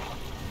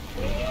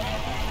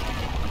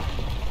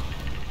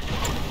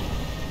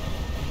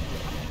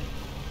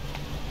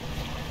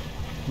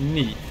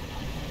 Neat.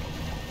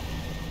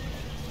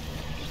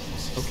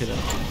 Okay then.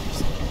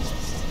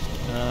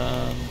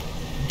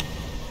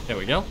 There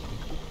we go.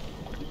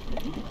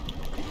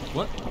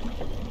 What?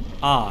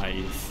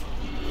 Eyes.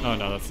 Oh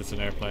no, that's just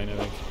an airplane, I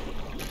think.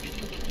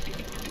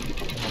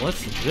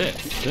 What's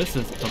this? This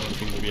is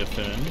something to be a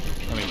fin.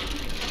 I mean,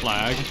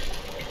 flag.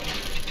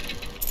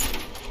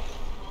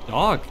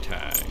 Dog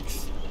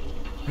tags.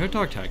 There are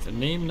dog tags. A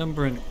name,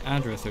 number, and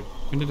address are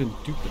printed in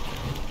duplicate.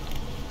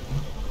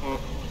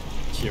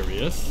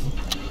 Curious.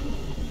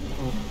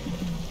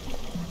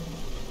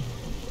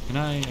 Can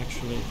I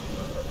actually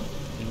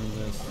do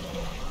this?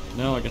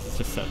 No, I guess it's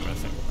just set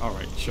dressing.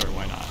 Alright, sure,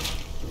 why not?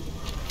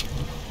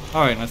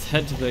 Alright, let's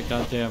head to the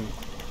goddamn...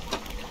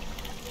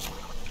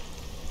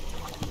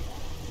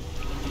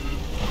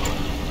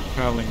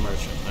 traveling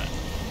merchant then.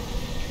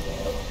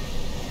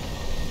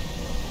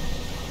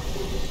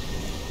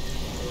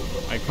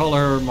 I call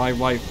her my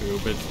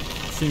waifu, but it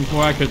seems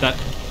more accurate that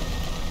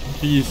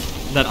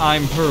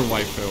I'm her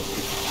waifu.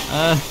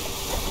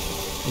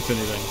 If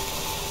anything.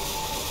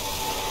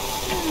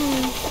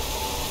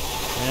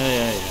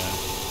 Yeah.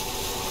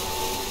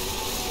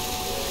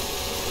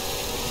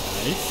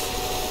 Nice.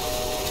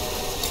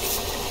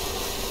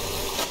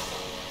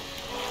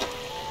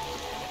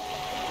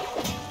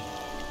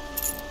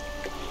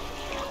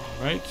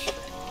 Right.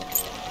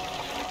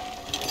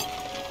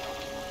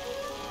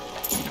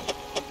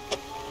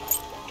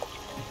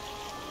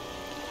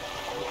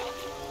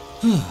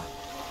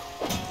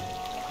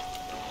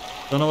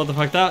 Don't know what the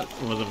fuck that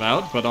was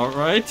about, but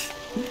alright.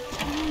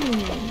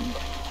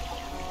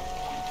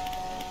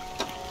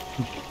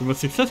 The most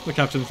successful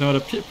captains know how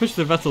to push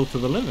the vessel to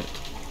the limit.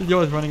 Is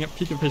yours running at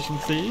peak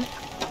efficiency?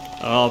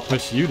 I'll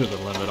push you to the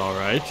limit,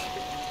 alright.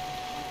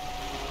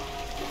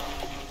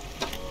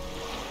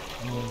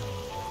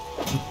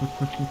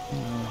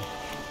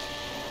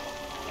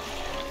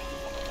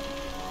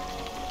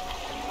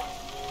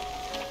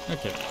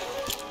 Okay.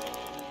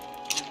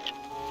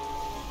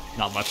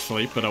 Not much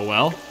sleep, but oh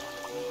well.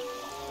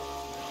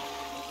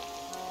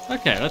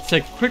 Okay, let's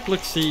take a quick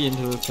look-see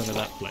into the center of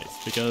that place,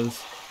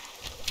 because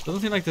it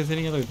doesn't seem like there's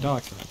any other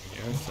docks around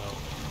here, so...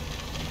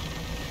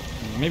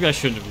 Maybe I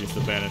shouldn't have used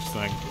the banish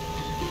thing.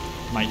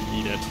 Might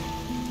need it.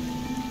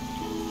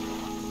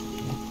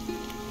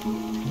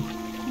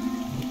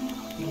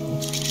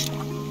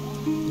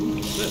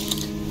 What's this?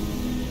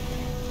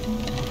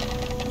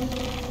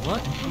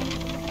 What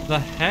the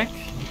heck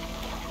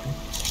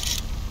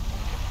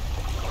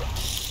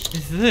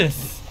is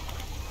this?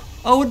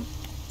 Oh,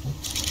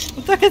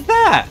 what the heck is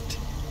that?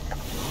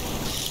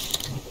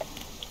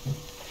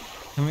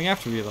 Coming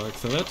after me, the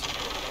looks of it.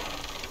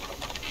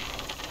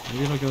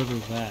 Maybe it'll go through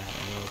that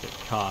and it'll get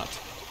caught.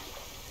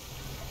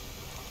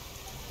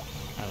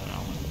 I don't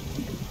know.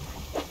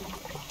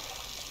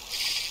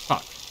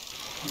 Fuck.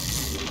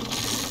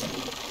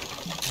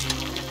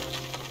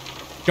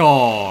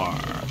 Gar.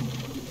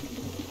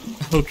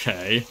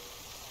 Okay.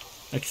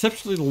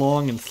 Exceptionally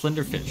long and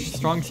slender fish.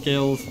 Strong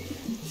scales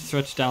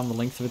stretch down the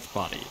length of its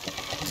body.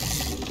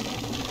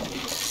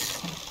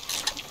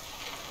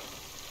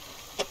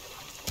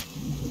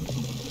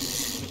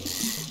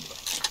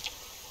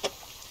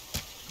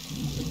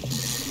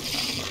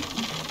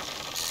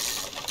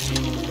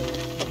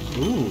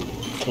 Ooh,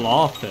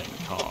 clawfin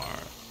car.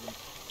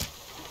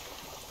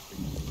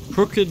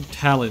 Crooked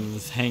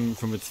talons hang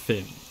from its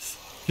fins.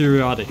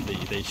 Periodically,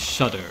 they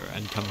shudder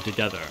and come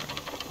together,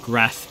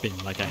 grasping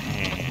like a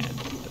hand.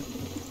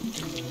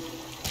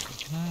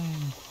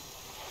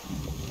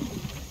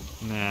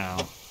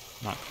 No,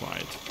 not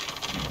quite.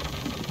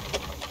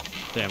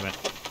 Damn it.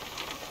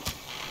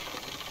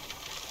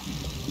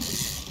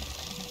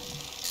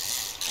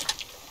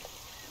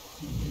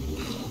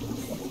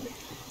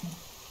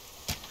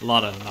 A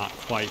lot of not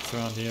quites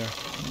around here.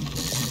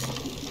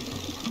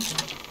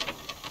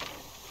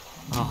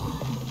 Oh.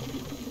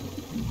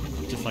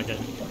 Just like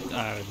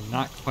I'm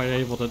not quite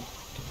able to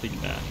complete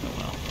that. Oh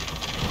well.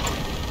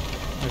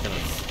 Okay,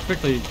 let's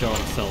quickly go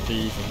and sell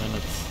these and then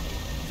let's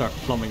start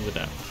plumbing the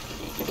depth.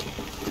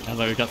 Now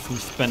that we've got some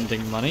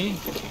spending money.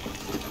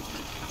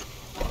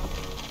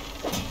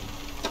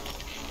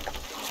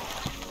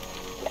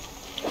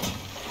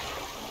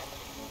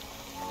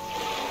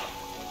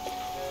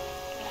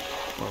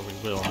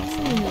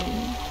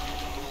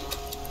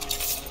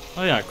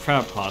 Oh yeah,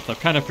 crab pots. I've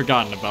kind of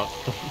forgotten about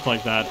stuff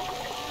like that.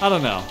 I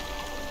don't know.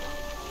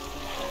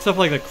 Stuff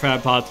like the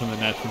crab pots and the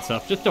nets and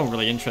stuff just don't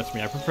really interest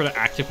me. I prefer to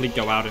actively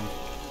go out and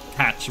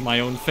catch my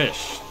own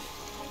fish.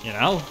 You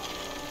know?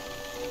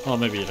 Well,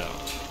 maybe you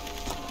don't.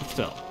 But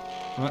still.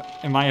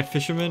 Am I a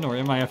fisherman or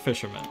am I a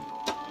fisherman?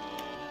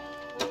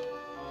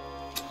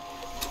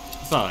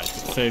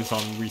 Besides, it saves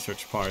on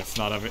research parts,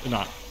 not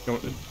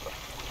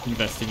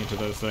investing into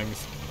those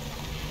things.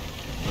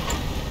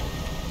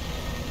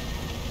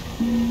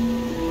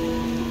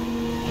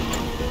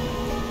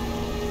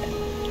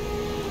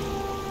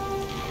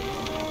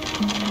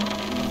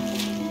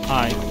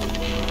 Hi. Let's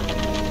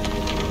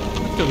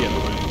go the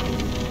other way.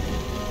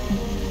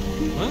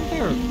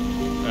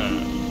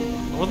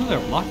 Wasn't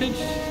there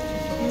blockage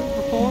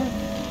before?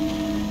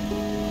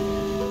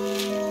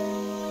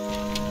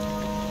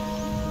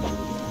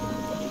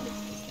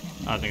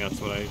 I think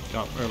that's what I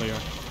got earlier.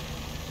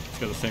 It's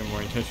got the same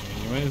orientation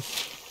anyways.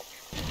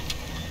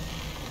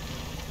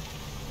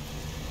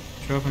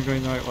 Sure if I'm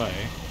going the right way.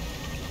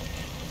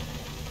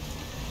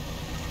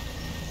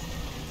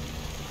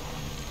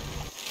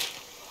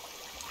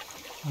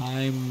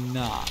 I'm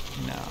not,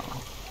 no.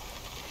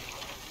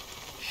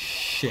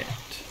 Shit.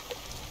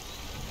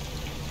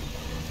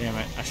 Damn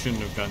it, I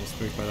shouldn't have gotten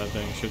spooked by that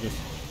thing, I should just...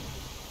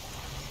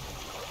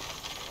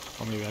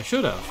 Or maybe I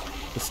should have.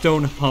 The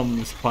stone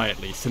hums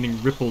quietly,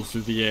 sending ripples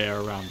through the air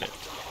around it.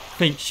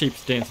 Faint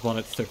shapes dance upon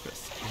its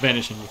surface,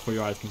 vanishing before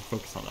your eyes can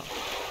focus on them.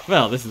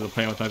 Well, this is a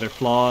plane with neither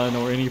flaw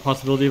nor any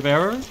possibility of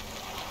error.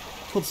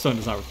 Cold stone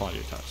does not respond to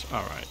your touch.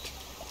 Alright.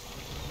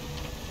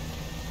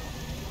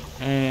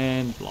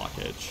 And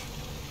blockage.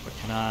 What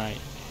can I...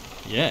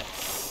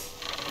 Yes.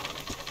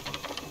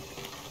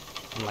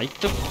 Light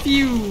the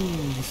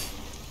fuse!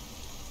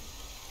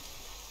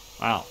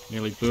 Wow,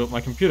 nearly blew up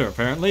my computer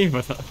apparently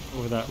with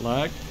that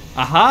lag.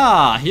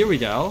 Aha! Here we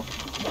go.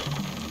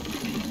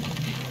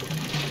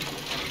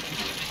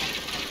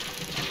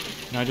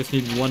 Now I just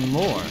need one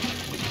more.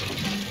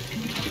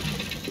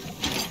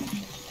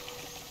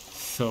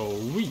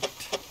 Sweet.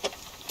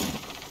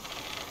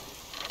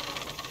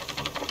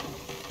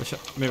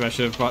 Maybe I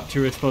should have brought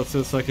two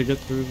explosives so I could get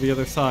through the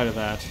other side of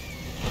that.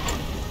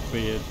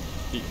 Be a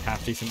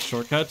half-decent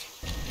shortcut.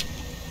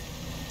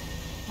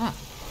 Ah.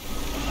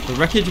 The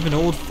wreckage of an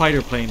old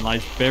fighter plane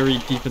lies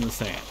buried deep in the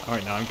sand.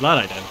 Alright, now I'm glad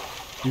I did.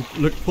 You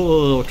pull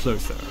a little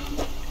closer.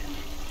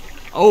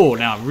 Oh,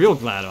 now I'm real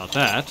glad about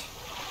that.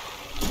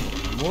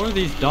 More of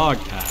these dog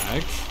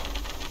tags.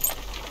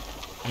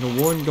 And a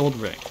worn gold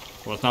ring.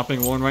 Well, it's not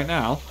being worn right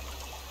now.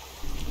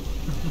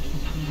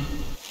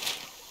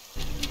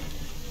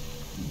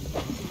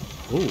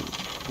 Ooh,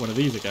 one of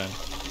these again.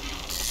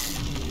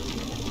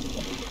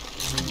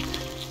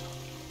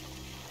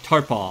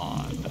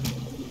 Tarpon.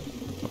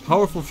 A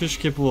powerful fish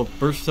capable of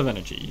bursts of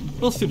energy.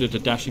 Well suited to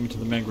dashing into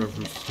the mangrove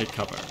roots to take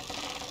cover.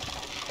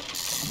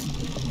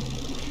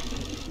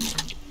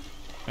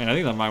 And I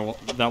think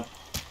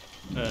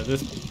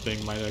this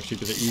thing might actually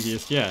be the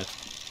easiest yet.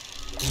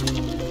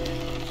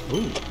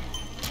 Ooh.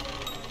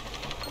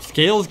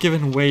 Scales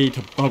given way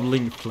to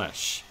bubbling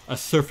flesh. A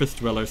surface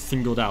dweller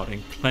singled out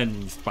and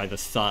cleansed by the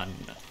sun.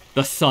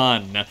 The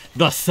sun!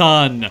 The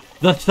sun!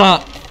 The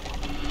sun!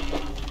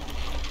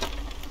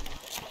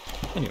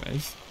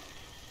 Anyways.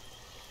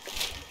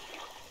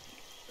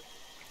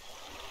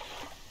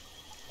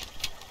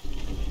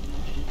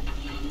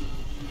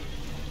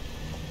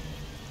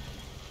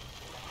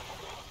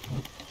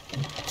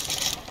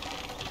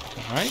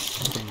 Alright,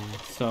 some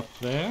stuff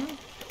there.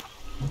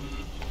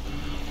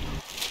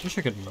 Wish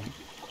I could...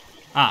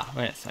 Ah,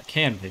 yes, I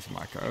can place a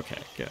marker.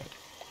 Okay, good.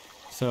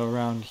 So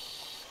around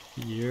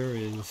here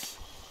is...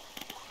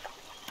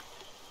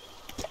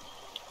 a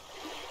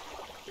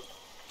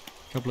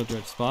couple of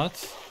dredge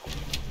spots.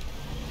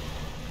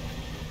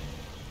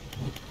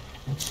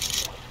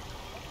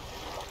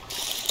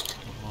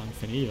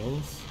 Longfin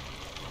eels.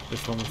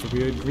 This one with the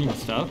weird green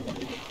stuff.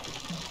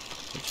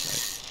 Which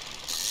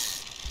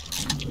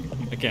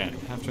again,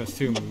 have to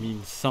assume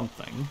means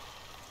something.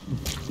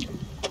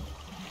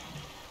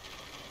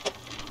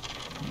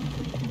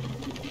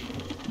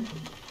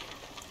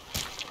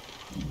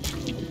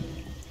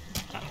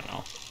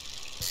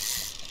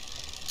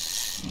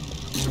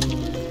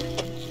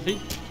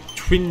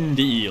 Twinned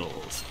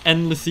eels,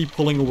 endlessly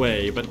pulling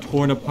away, but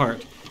torn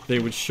apart, they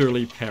would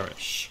surely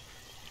perish.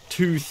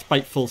 Two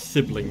spiteful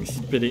siblings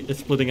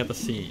splitting at the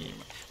seam.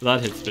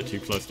 That hits a bit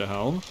too close to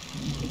home.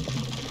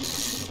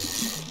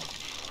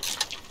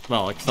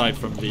 Well, aside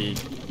from the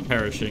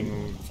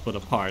perishing split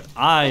apart,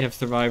 I have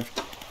survived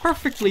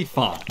perfectly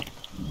fine,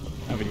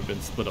 having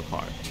been split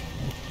apart.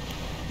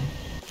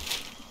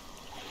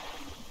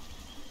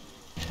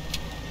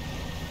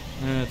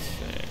 Let's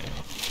see.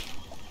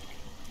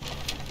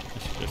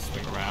 Just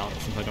swing around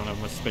since I don't have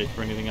much space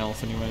for anything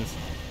else anyways.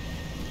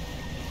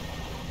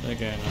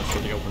 Again, I'm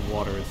sure the open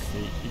water is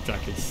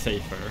exactly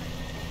safer.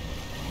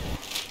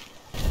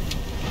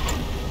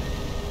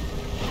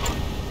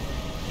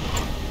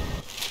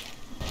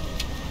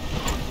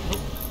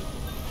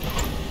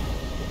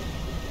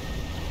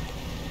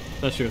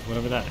 Especially with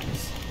whatever that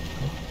is.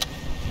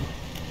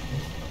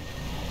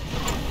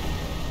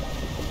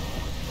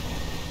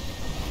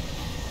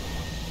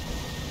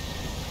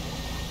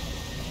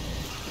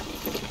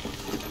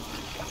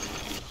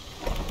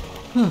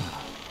 Right.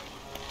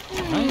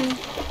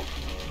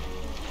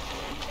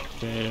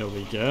 There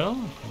we go.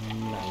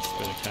 Nice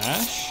bit of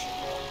cash.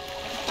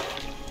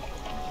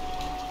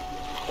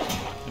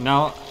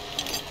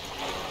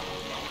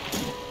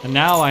 And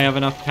now I have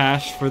enough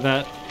cash for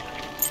that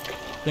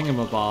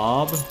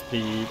thingamabob.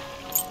 The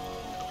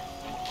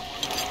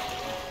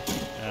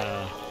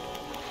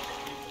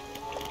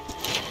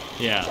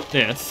yeah,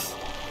 this.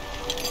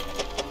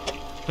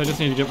 I just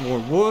need to get more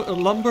wood,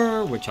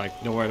 lumber, which I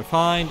know where to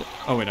find.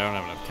 Oh wait, I don't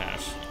have enough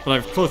cash. But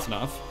I'm close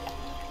enough.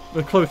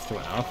 We're close to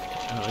enough,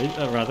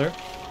 rather.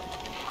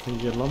 So you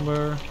get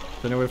lumber,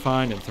 I know where to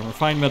find, and some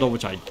refined metal,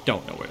 which I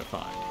don't know where to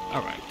find.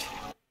 Alright.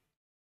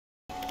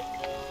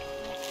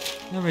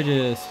 Let me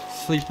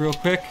just sleep real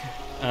quick.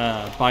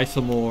 Buy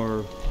some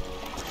more...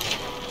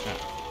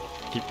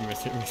 keep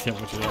missing how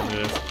much of it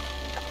is.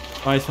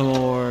 Buy some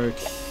more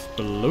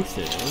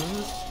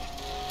explosives.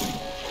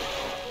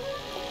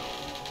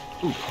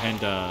 Ooh,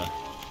 and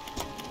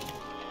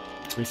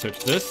research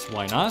this,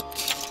 why not?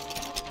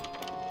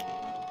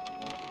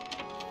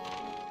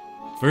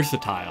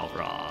 Versatile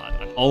rod,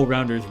 an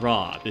all-rounder's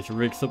rod. This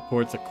rig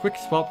supports a quick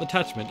swap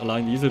attachment,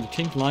 allowing the user to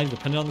change lines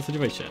depending on the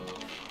situation.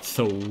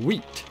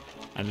 Sweet.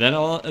 And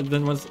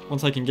then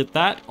once I can get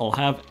that, I'll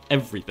have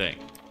everything.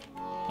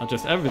 Not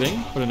just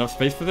everything, but enough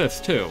space for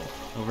this too,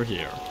 over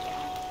here.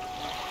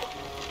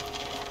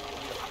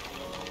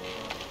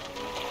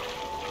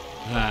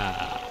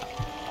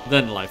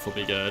 Then life will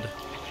be good.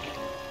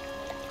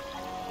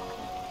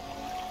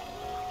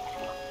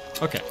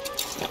 Okay,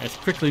 let's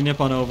quickly nip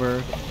on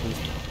over.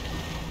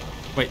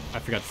 Wait, I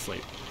forgot to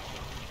sleep.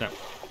 There,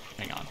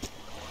 hang on.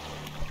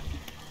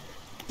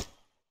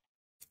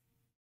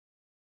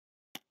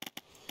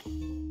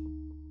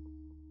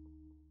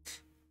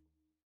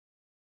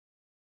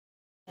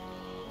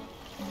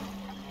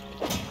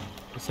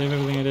 Save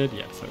everything I did?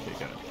 Yes, okay,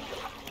 good.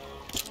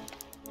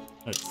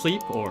 Let's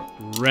sleep, or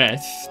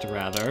rest,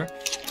 rather.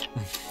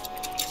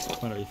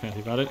 Whatever you fancy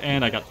about it.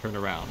 And I got turned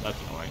around. That's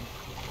annoying.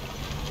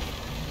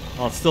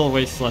 Well, it still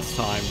wastes less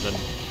time than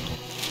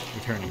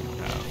returning would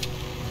have.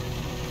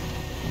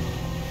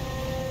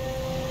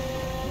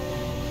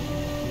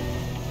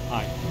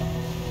 Hi.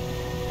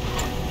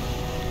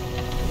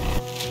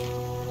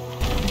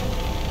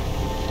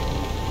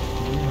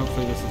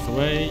 Hopefully this is the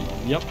way.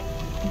 Yep.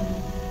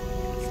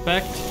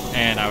 Expect.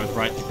 And I was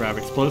right to grab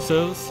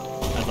explosives,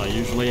 as I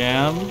usually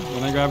am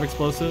when I grab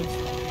explosives.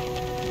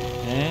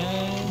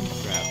 And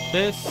grab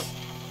this.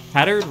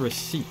 Tattered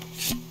receipt.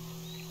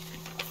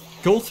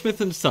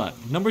 Goldsmith and Son,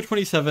 number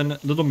 27,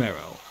 Little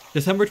Marrow,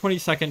 December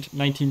 22nd,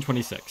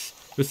 1926.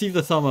 Received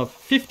the sum of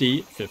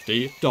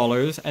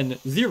 $50 and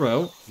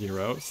 0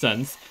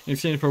 cents in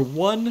exchange for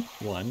one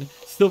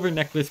silver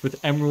necklace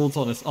with emeralds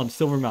on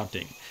silver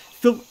mounting.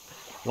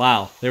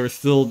 Wow, they were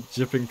still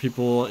gypping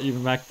people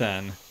even back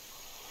then.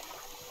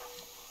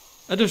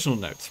 Additional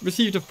notes.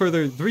 Received a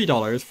further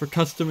 $3 for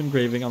custom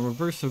engraving on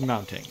reverse of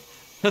mounting.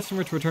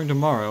 Customer to return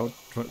tomorrow,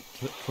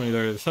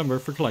 23rd of December,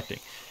 for collecting.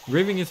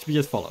 Engraving is to be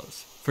as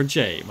follows. For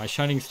J, my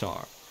shining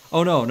star.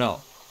 Oh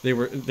no. They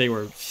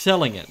were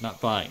selling it, not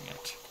buying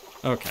it.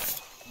 Okay.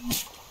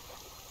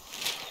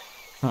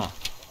 Huh.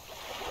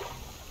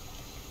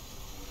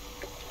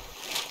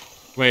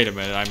 Wait a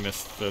minute, I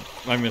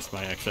missed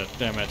my exit.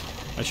 Damn it.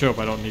 I sure hope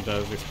I don't need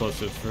those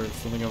explosives for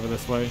something over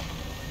this way.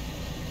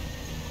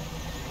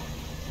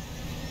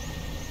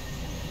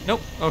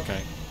 Nope,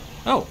 okay.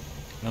 Oh,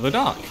 another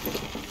dock.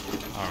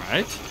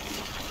 Alright.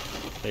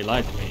 They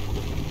lied to me.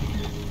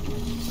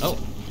 Oh.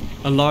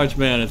 A large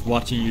man is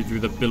watching you through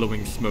the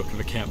billowing smoke of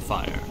a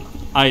campfire,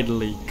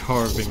 idly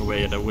carving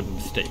away at a wooden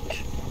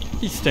stake.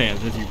 He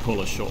stands as you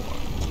pull ashore.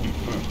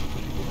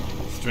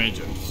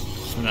 Stranger,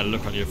 from that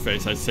look on your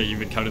face, I'd say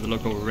you've encountered the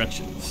local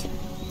wretches.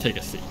 Take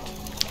a seat.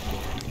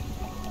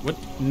 What?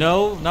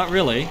 No, not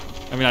really.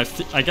 I mean,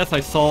 I guess I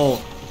saw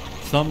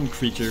some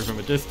creature from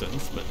a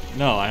distance, but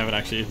no, I haven't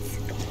actually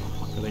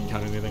really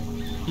encountered anything.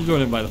 You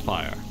join in by the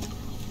fire.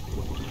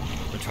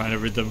 We're trying to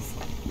rid them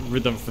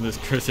from this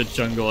cursed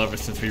jungle ever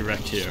since we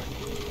wrecked here.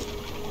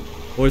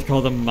 Always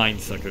call them mind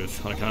suckers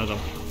on account of them,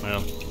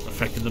 well,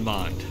 affecting the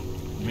mind.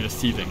 I mean, to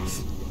see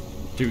things,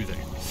 do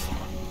things.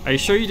 Are you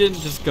sure you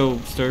didn't just go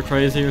stir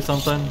crazy or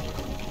something?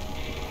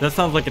 That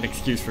sounds like an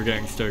excuse for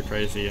getting stir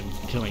crazy and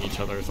killing each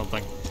other or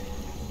something.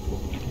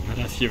 I'd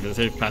ask you for the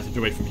safe passage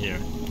away from here.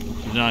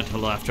 But not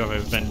until after I've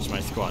avenged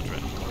my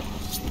squadron.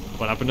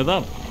 What happened to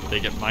them? Did they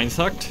get mind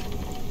sucked?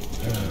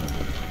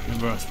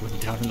 Remember us went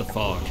down in the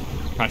fog,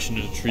 crashing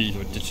into trees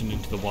or ditching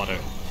into the water.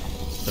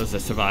 Those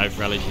that survived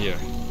rallied here,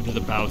 under the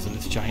boughs of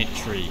this giant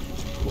tree.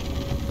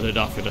 But it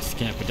offered us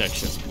scant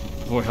protection.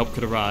 Before help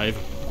could arrive,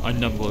 our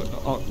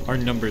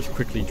numbers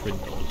quickly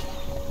dwindled,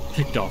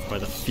 picked off by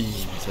the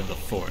fiends in the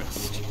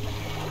forest.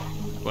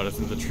 But as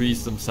in the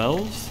trees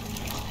themselves?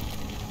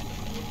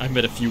 I've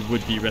met a few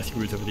would-be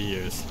rescuers over the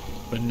years,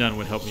 but none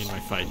would help me in my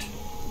fight.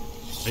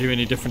 Are you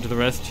any different to the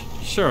rest?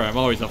 Sure, I'm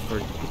always up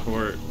for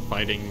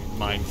fighting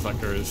mind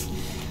suckers.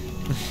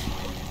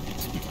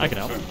 I can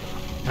help.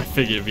 I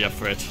figured you'd be up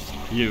for it.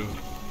 You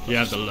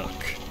have the look.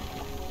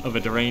 Of a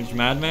deranged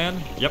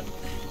madman? Yep.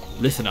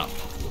 Listen up.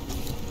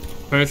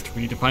 First,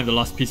 we need to find the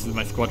lost pieces of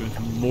my squadron's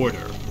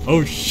mortar.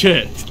 Oh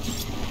shit!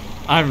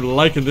 I'm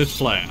liking this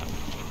plan.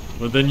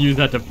 We'll then use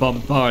that to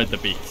bombard the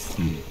beast.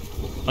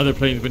 Other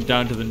planes went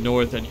down to the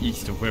north and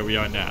east of where we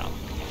are now.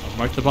 I'll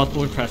mark the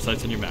possible crash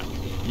sites on your map.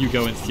 You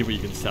go and see what you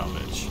can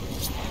salvage.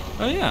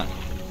 Oh yeah.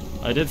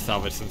 I did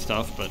salvage some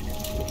stuff, but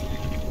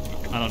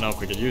I don't know if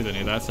we could use any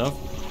of that stuff.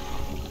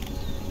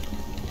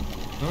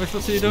 What am I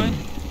supposed to be doing?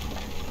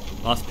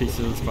 Lost pieces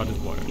of the squad is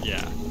water.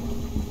 Yeah.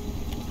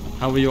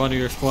 How will you honor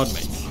your squad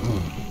mates?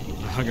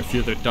 I hung a few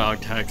of their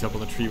dog tags up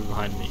on the tree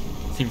behind me.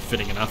 Seemed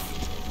fitting enough.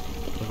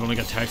 But I've only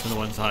got tags from the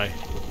ones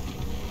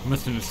You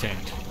must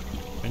understand.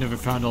 I never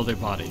found all their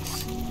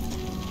bodies.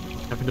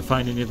 Happened to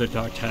find any of their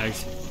dog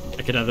tags,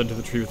 I could add them to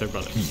the tree with their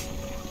brothers.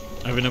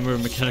 I have a number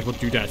of mechanical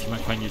doodads you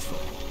might find useful.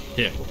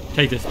 Here,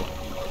 take this one.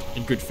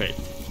 In good faith.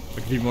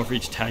 I'll give you more for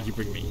each tag you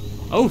bring me.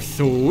 Oh,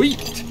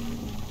 sweet!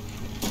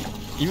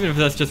 Even if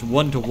that's just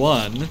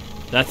 1-to-1,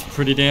 that's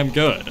pretty damn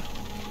good.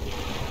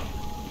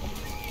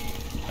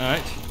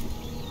 Alright.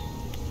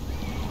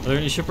 Are there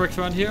any shipwrecks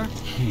around here?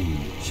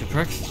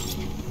 Shipwrecks?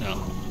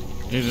 No.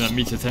 Anything that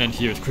meets its end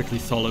here is quickly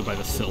swallowed by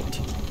the silt.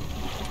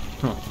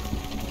 Huh.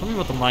 Tell me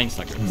about the mine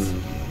suckers.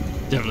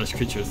 Devilish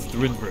creatures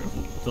through and through.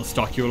 They'll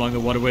stalk you along the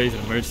waterways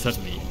and emerge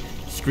suddenly,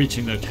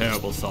 screeching their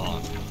terrible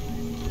song.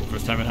 The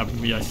first time it happened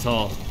to me, I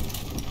saw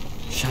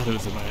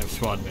shadows of my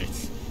squad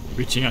mates,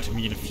 reaching out to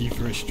me in a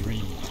feverish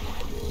dream.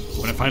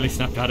 When I finally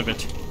snapped out of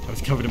it, I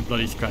was covered in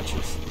bloody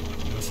scratches.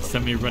 It was to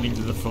send me running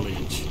through the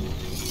foliage.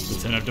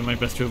 Since then, I've done my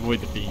best to avoid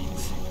the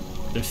fiends.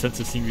 Their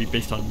senses seem to be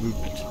based on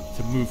movement,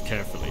 so move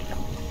carefully.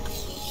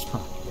 Huh.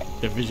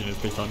 Their vision is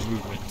based on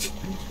movement.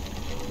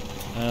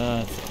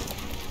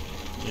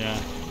 Yeah.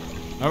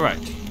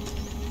 Alright.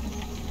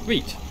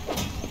 Sweet.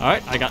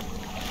 Alright, I got...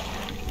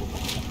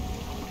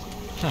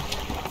 Huh.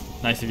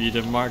 Nice of you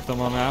to mark them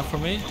on the map for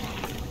me.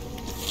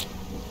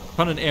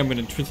 Found an airman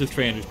in Twisted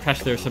Strand who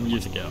crashed there some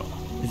years ago.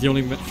 He's the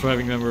only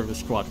surviving member of his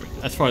squadron,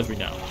 as far as we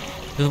know.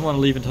 He doesn't want to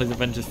leave until he's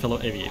avenged his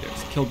fellow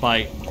aviators, killed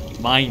by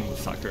mine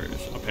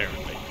suckers,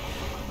 apparently.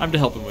 I'm to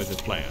help him with his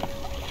plan.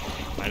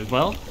 Might as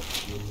well.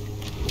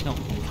 No,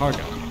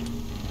 cargo.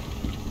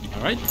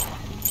 Alright.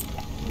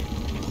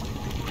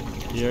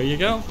 Here you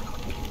go.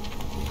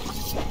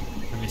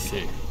 Let me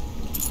see.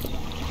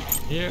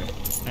 Here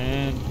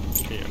and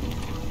here.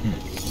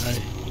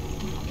 Alright.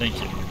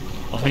 Thank you.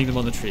 I'll hang them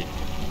on the tree.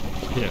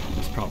 Here,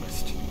 as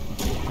promised.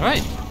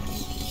 Alright.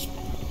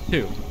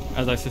 2,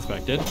 as I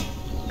suspected.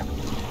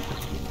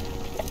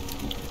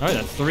 Alright,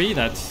 that's 3.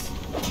 That's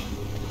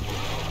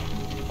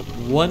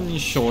 1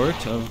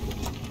 short of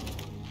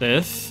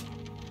this.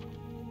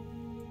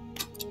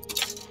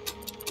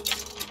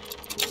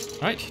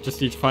 Alright, just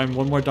need to find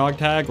 1 more dog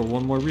tag or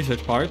 1 more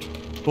research part,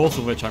 both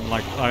of which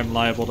I'm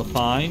liable to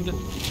find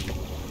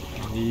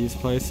in these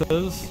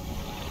places.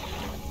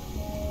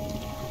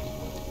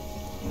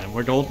 And then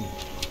we're golden.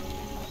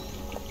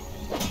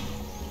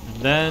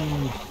 And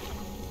then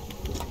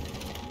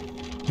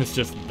it's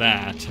just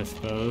that, I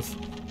suppose.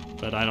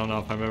 But I don't know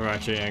if I'm ever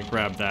actually gonna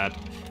grab that.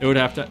 It would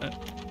have to,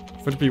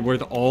 for it to be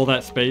worth all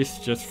that space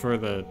just for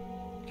the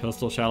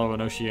Coastal, Shallow,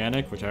 and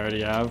Oceanic, which I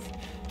already have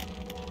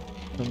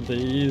from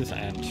these,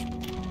 and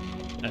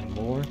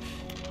more.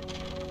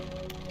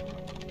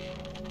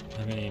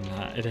 I mean,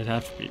 it'd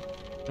have to be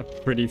a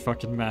pretty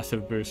fucking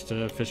massive boost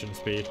to fishing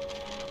speed.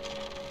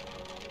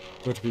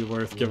 Would it be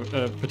worth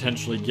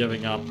potentially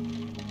giving up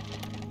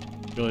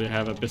the ability to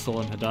have Abyssal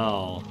and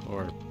Hadal,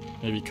 or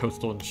maybe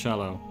Coastal and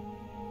Shallow?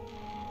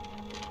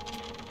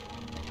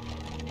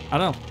 I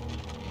don't know.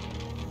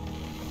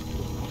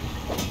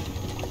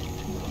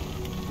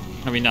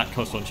 I mean, not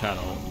Coastal and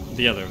Shallow,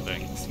 the other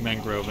things,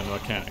 Mangrove and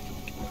Volcanic.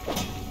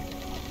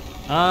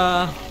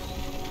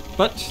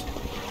 But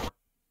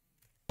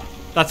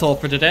that's all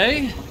for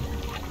today.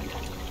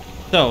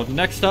 So,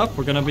 next up,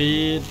 we're gonna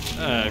be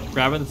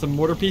grabbing some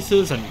mortar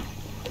pieces and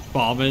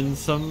bombing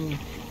some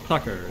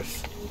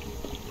suckers.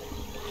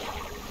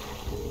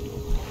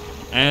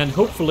 And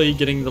hopefully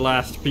getting the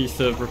last piece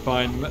of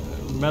refined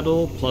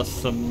metal plus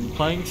some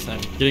planks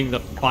and getting the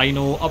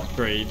final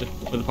upgrade,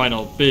 or the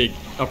final big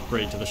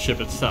upgrade to the ship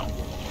itself.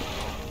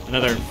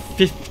 Another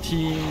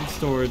 15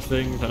 storage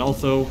things, and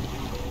also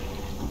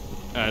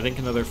I think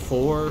another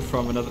 4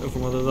 from one of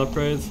those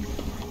upgrades.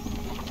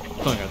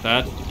 Something like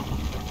that.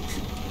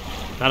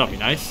 That'll be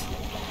nice.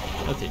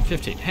 Let's see,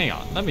 15. Hang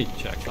on, let me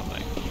check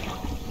something.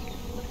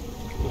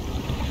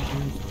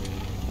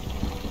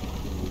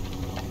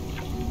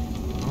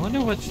 I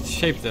wonder what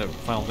shape the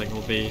final thing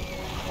will be.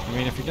 I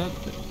mean, if we got...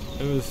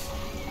 It was...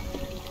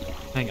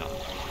 Hang on.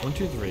 1,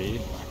 2,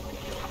 3...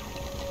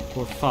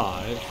 4,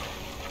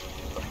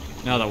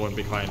 5... No, that wouldn't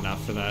be quite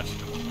enough for that.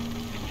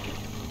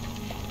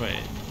 Wait.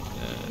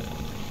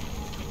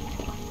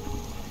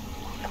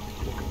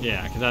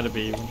 Yeah, because that'd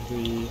be 1, 2,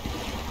 3...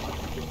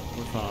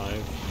 4,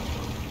 5...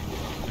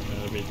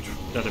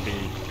 That'd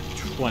be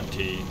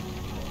 20.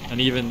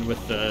 And even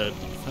with the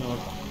final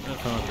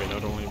upgrade, that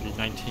would only be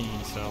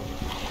 19, so...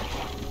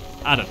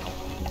 I don't know.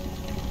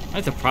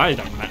 I'm surprised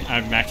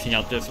I'm maxing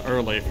out this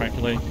early,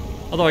 frankly.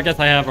 Although I guess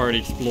I have already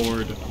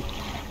explored...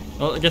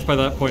 Well, I guess by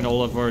that point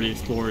I'll have already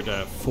explored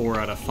 4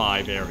 out of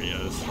 5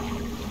 areas.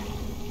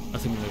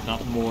 Assuming there's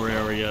not more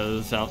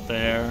areas out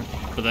there.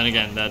 But then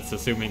again, that's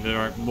assuming there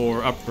aren't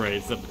more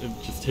upgrades that are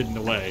just hidden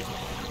away.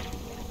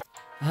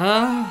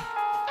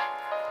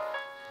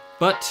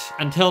 But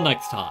until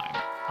next time,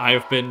 I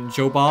have been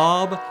Joe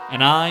Bob,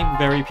 and I'm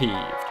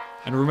VeryPeeved.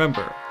 And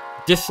remember,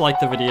 dislike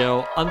the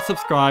video,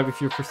 unsubscribe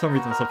if you're for some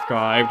reason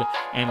subscribed,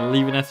 and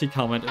leave a nasty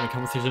comment in the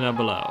comment section down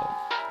below.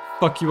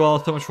 Fuck you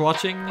all so much for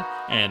watching,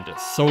 and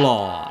so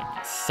long,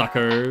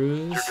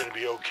 suckers. You're gonna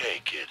be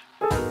okay,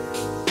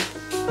 kid.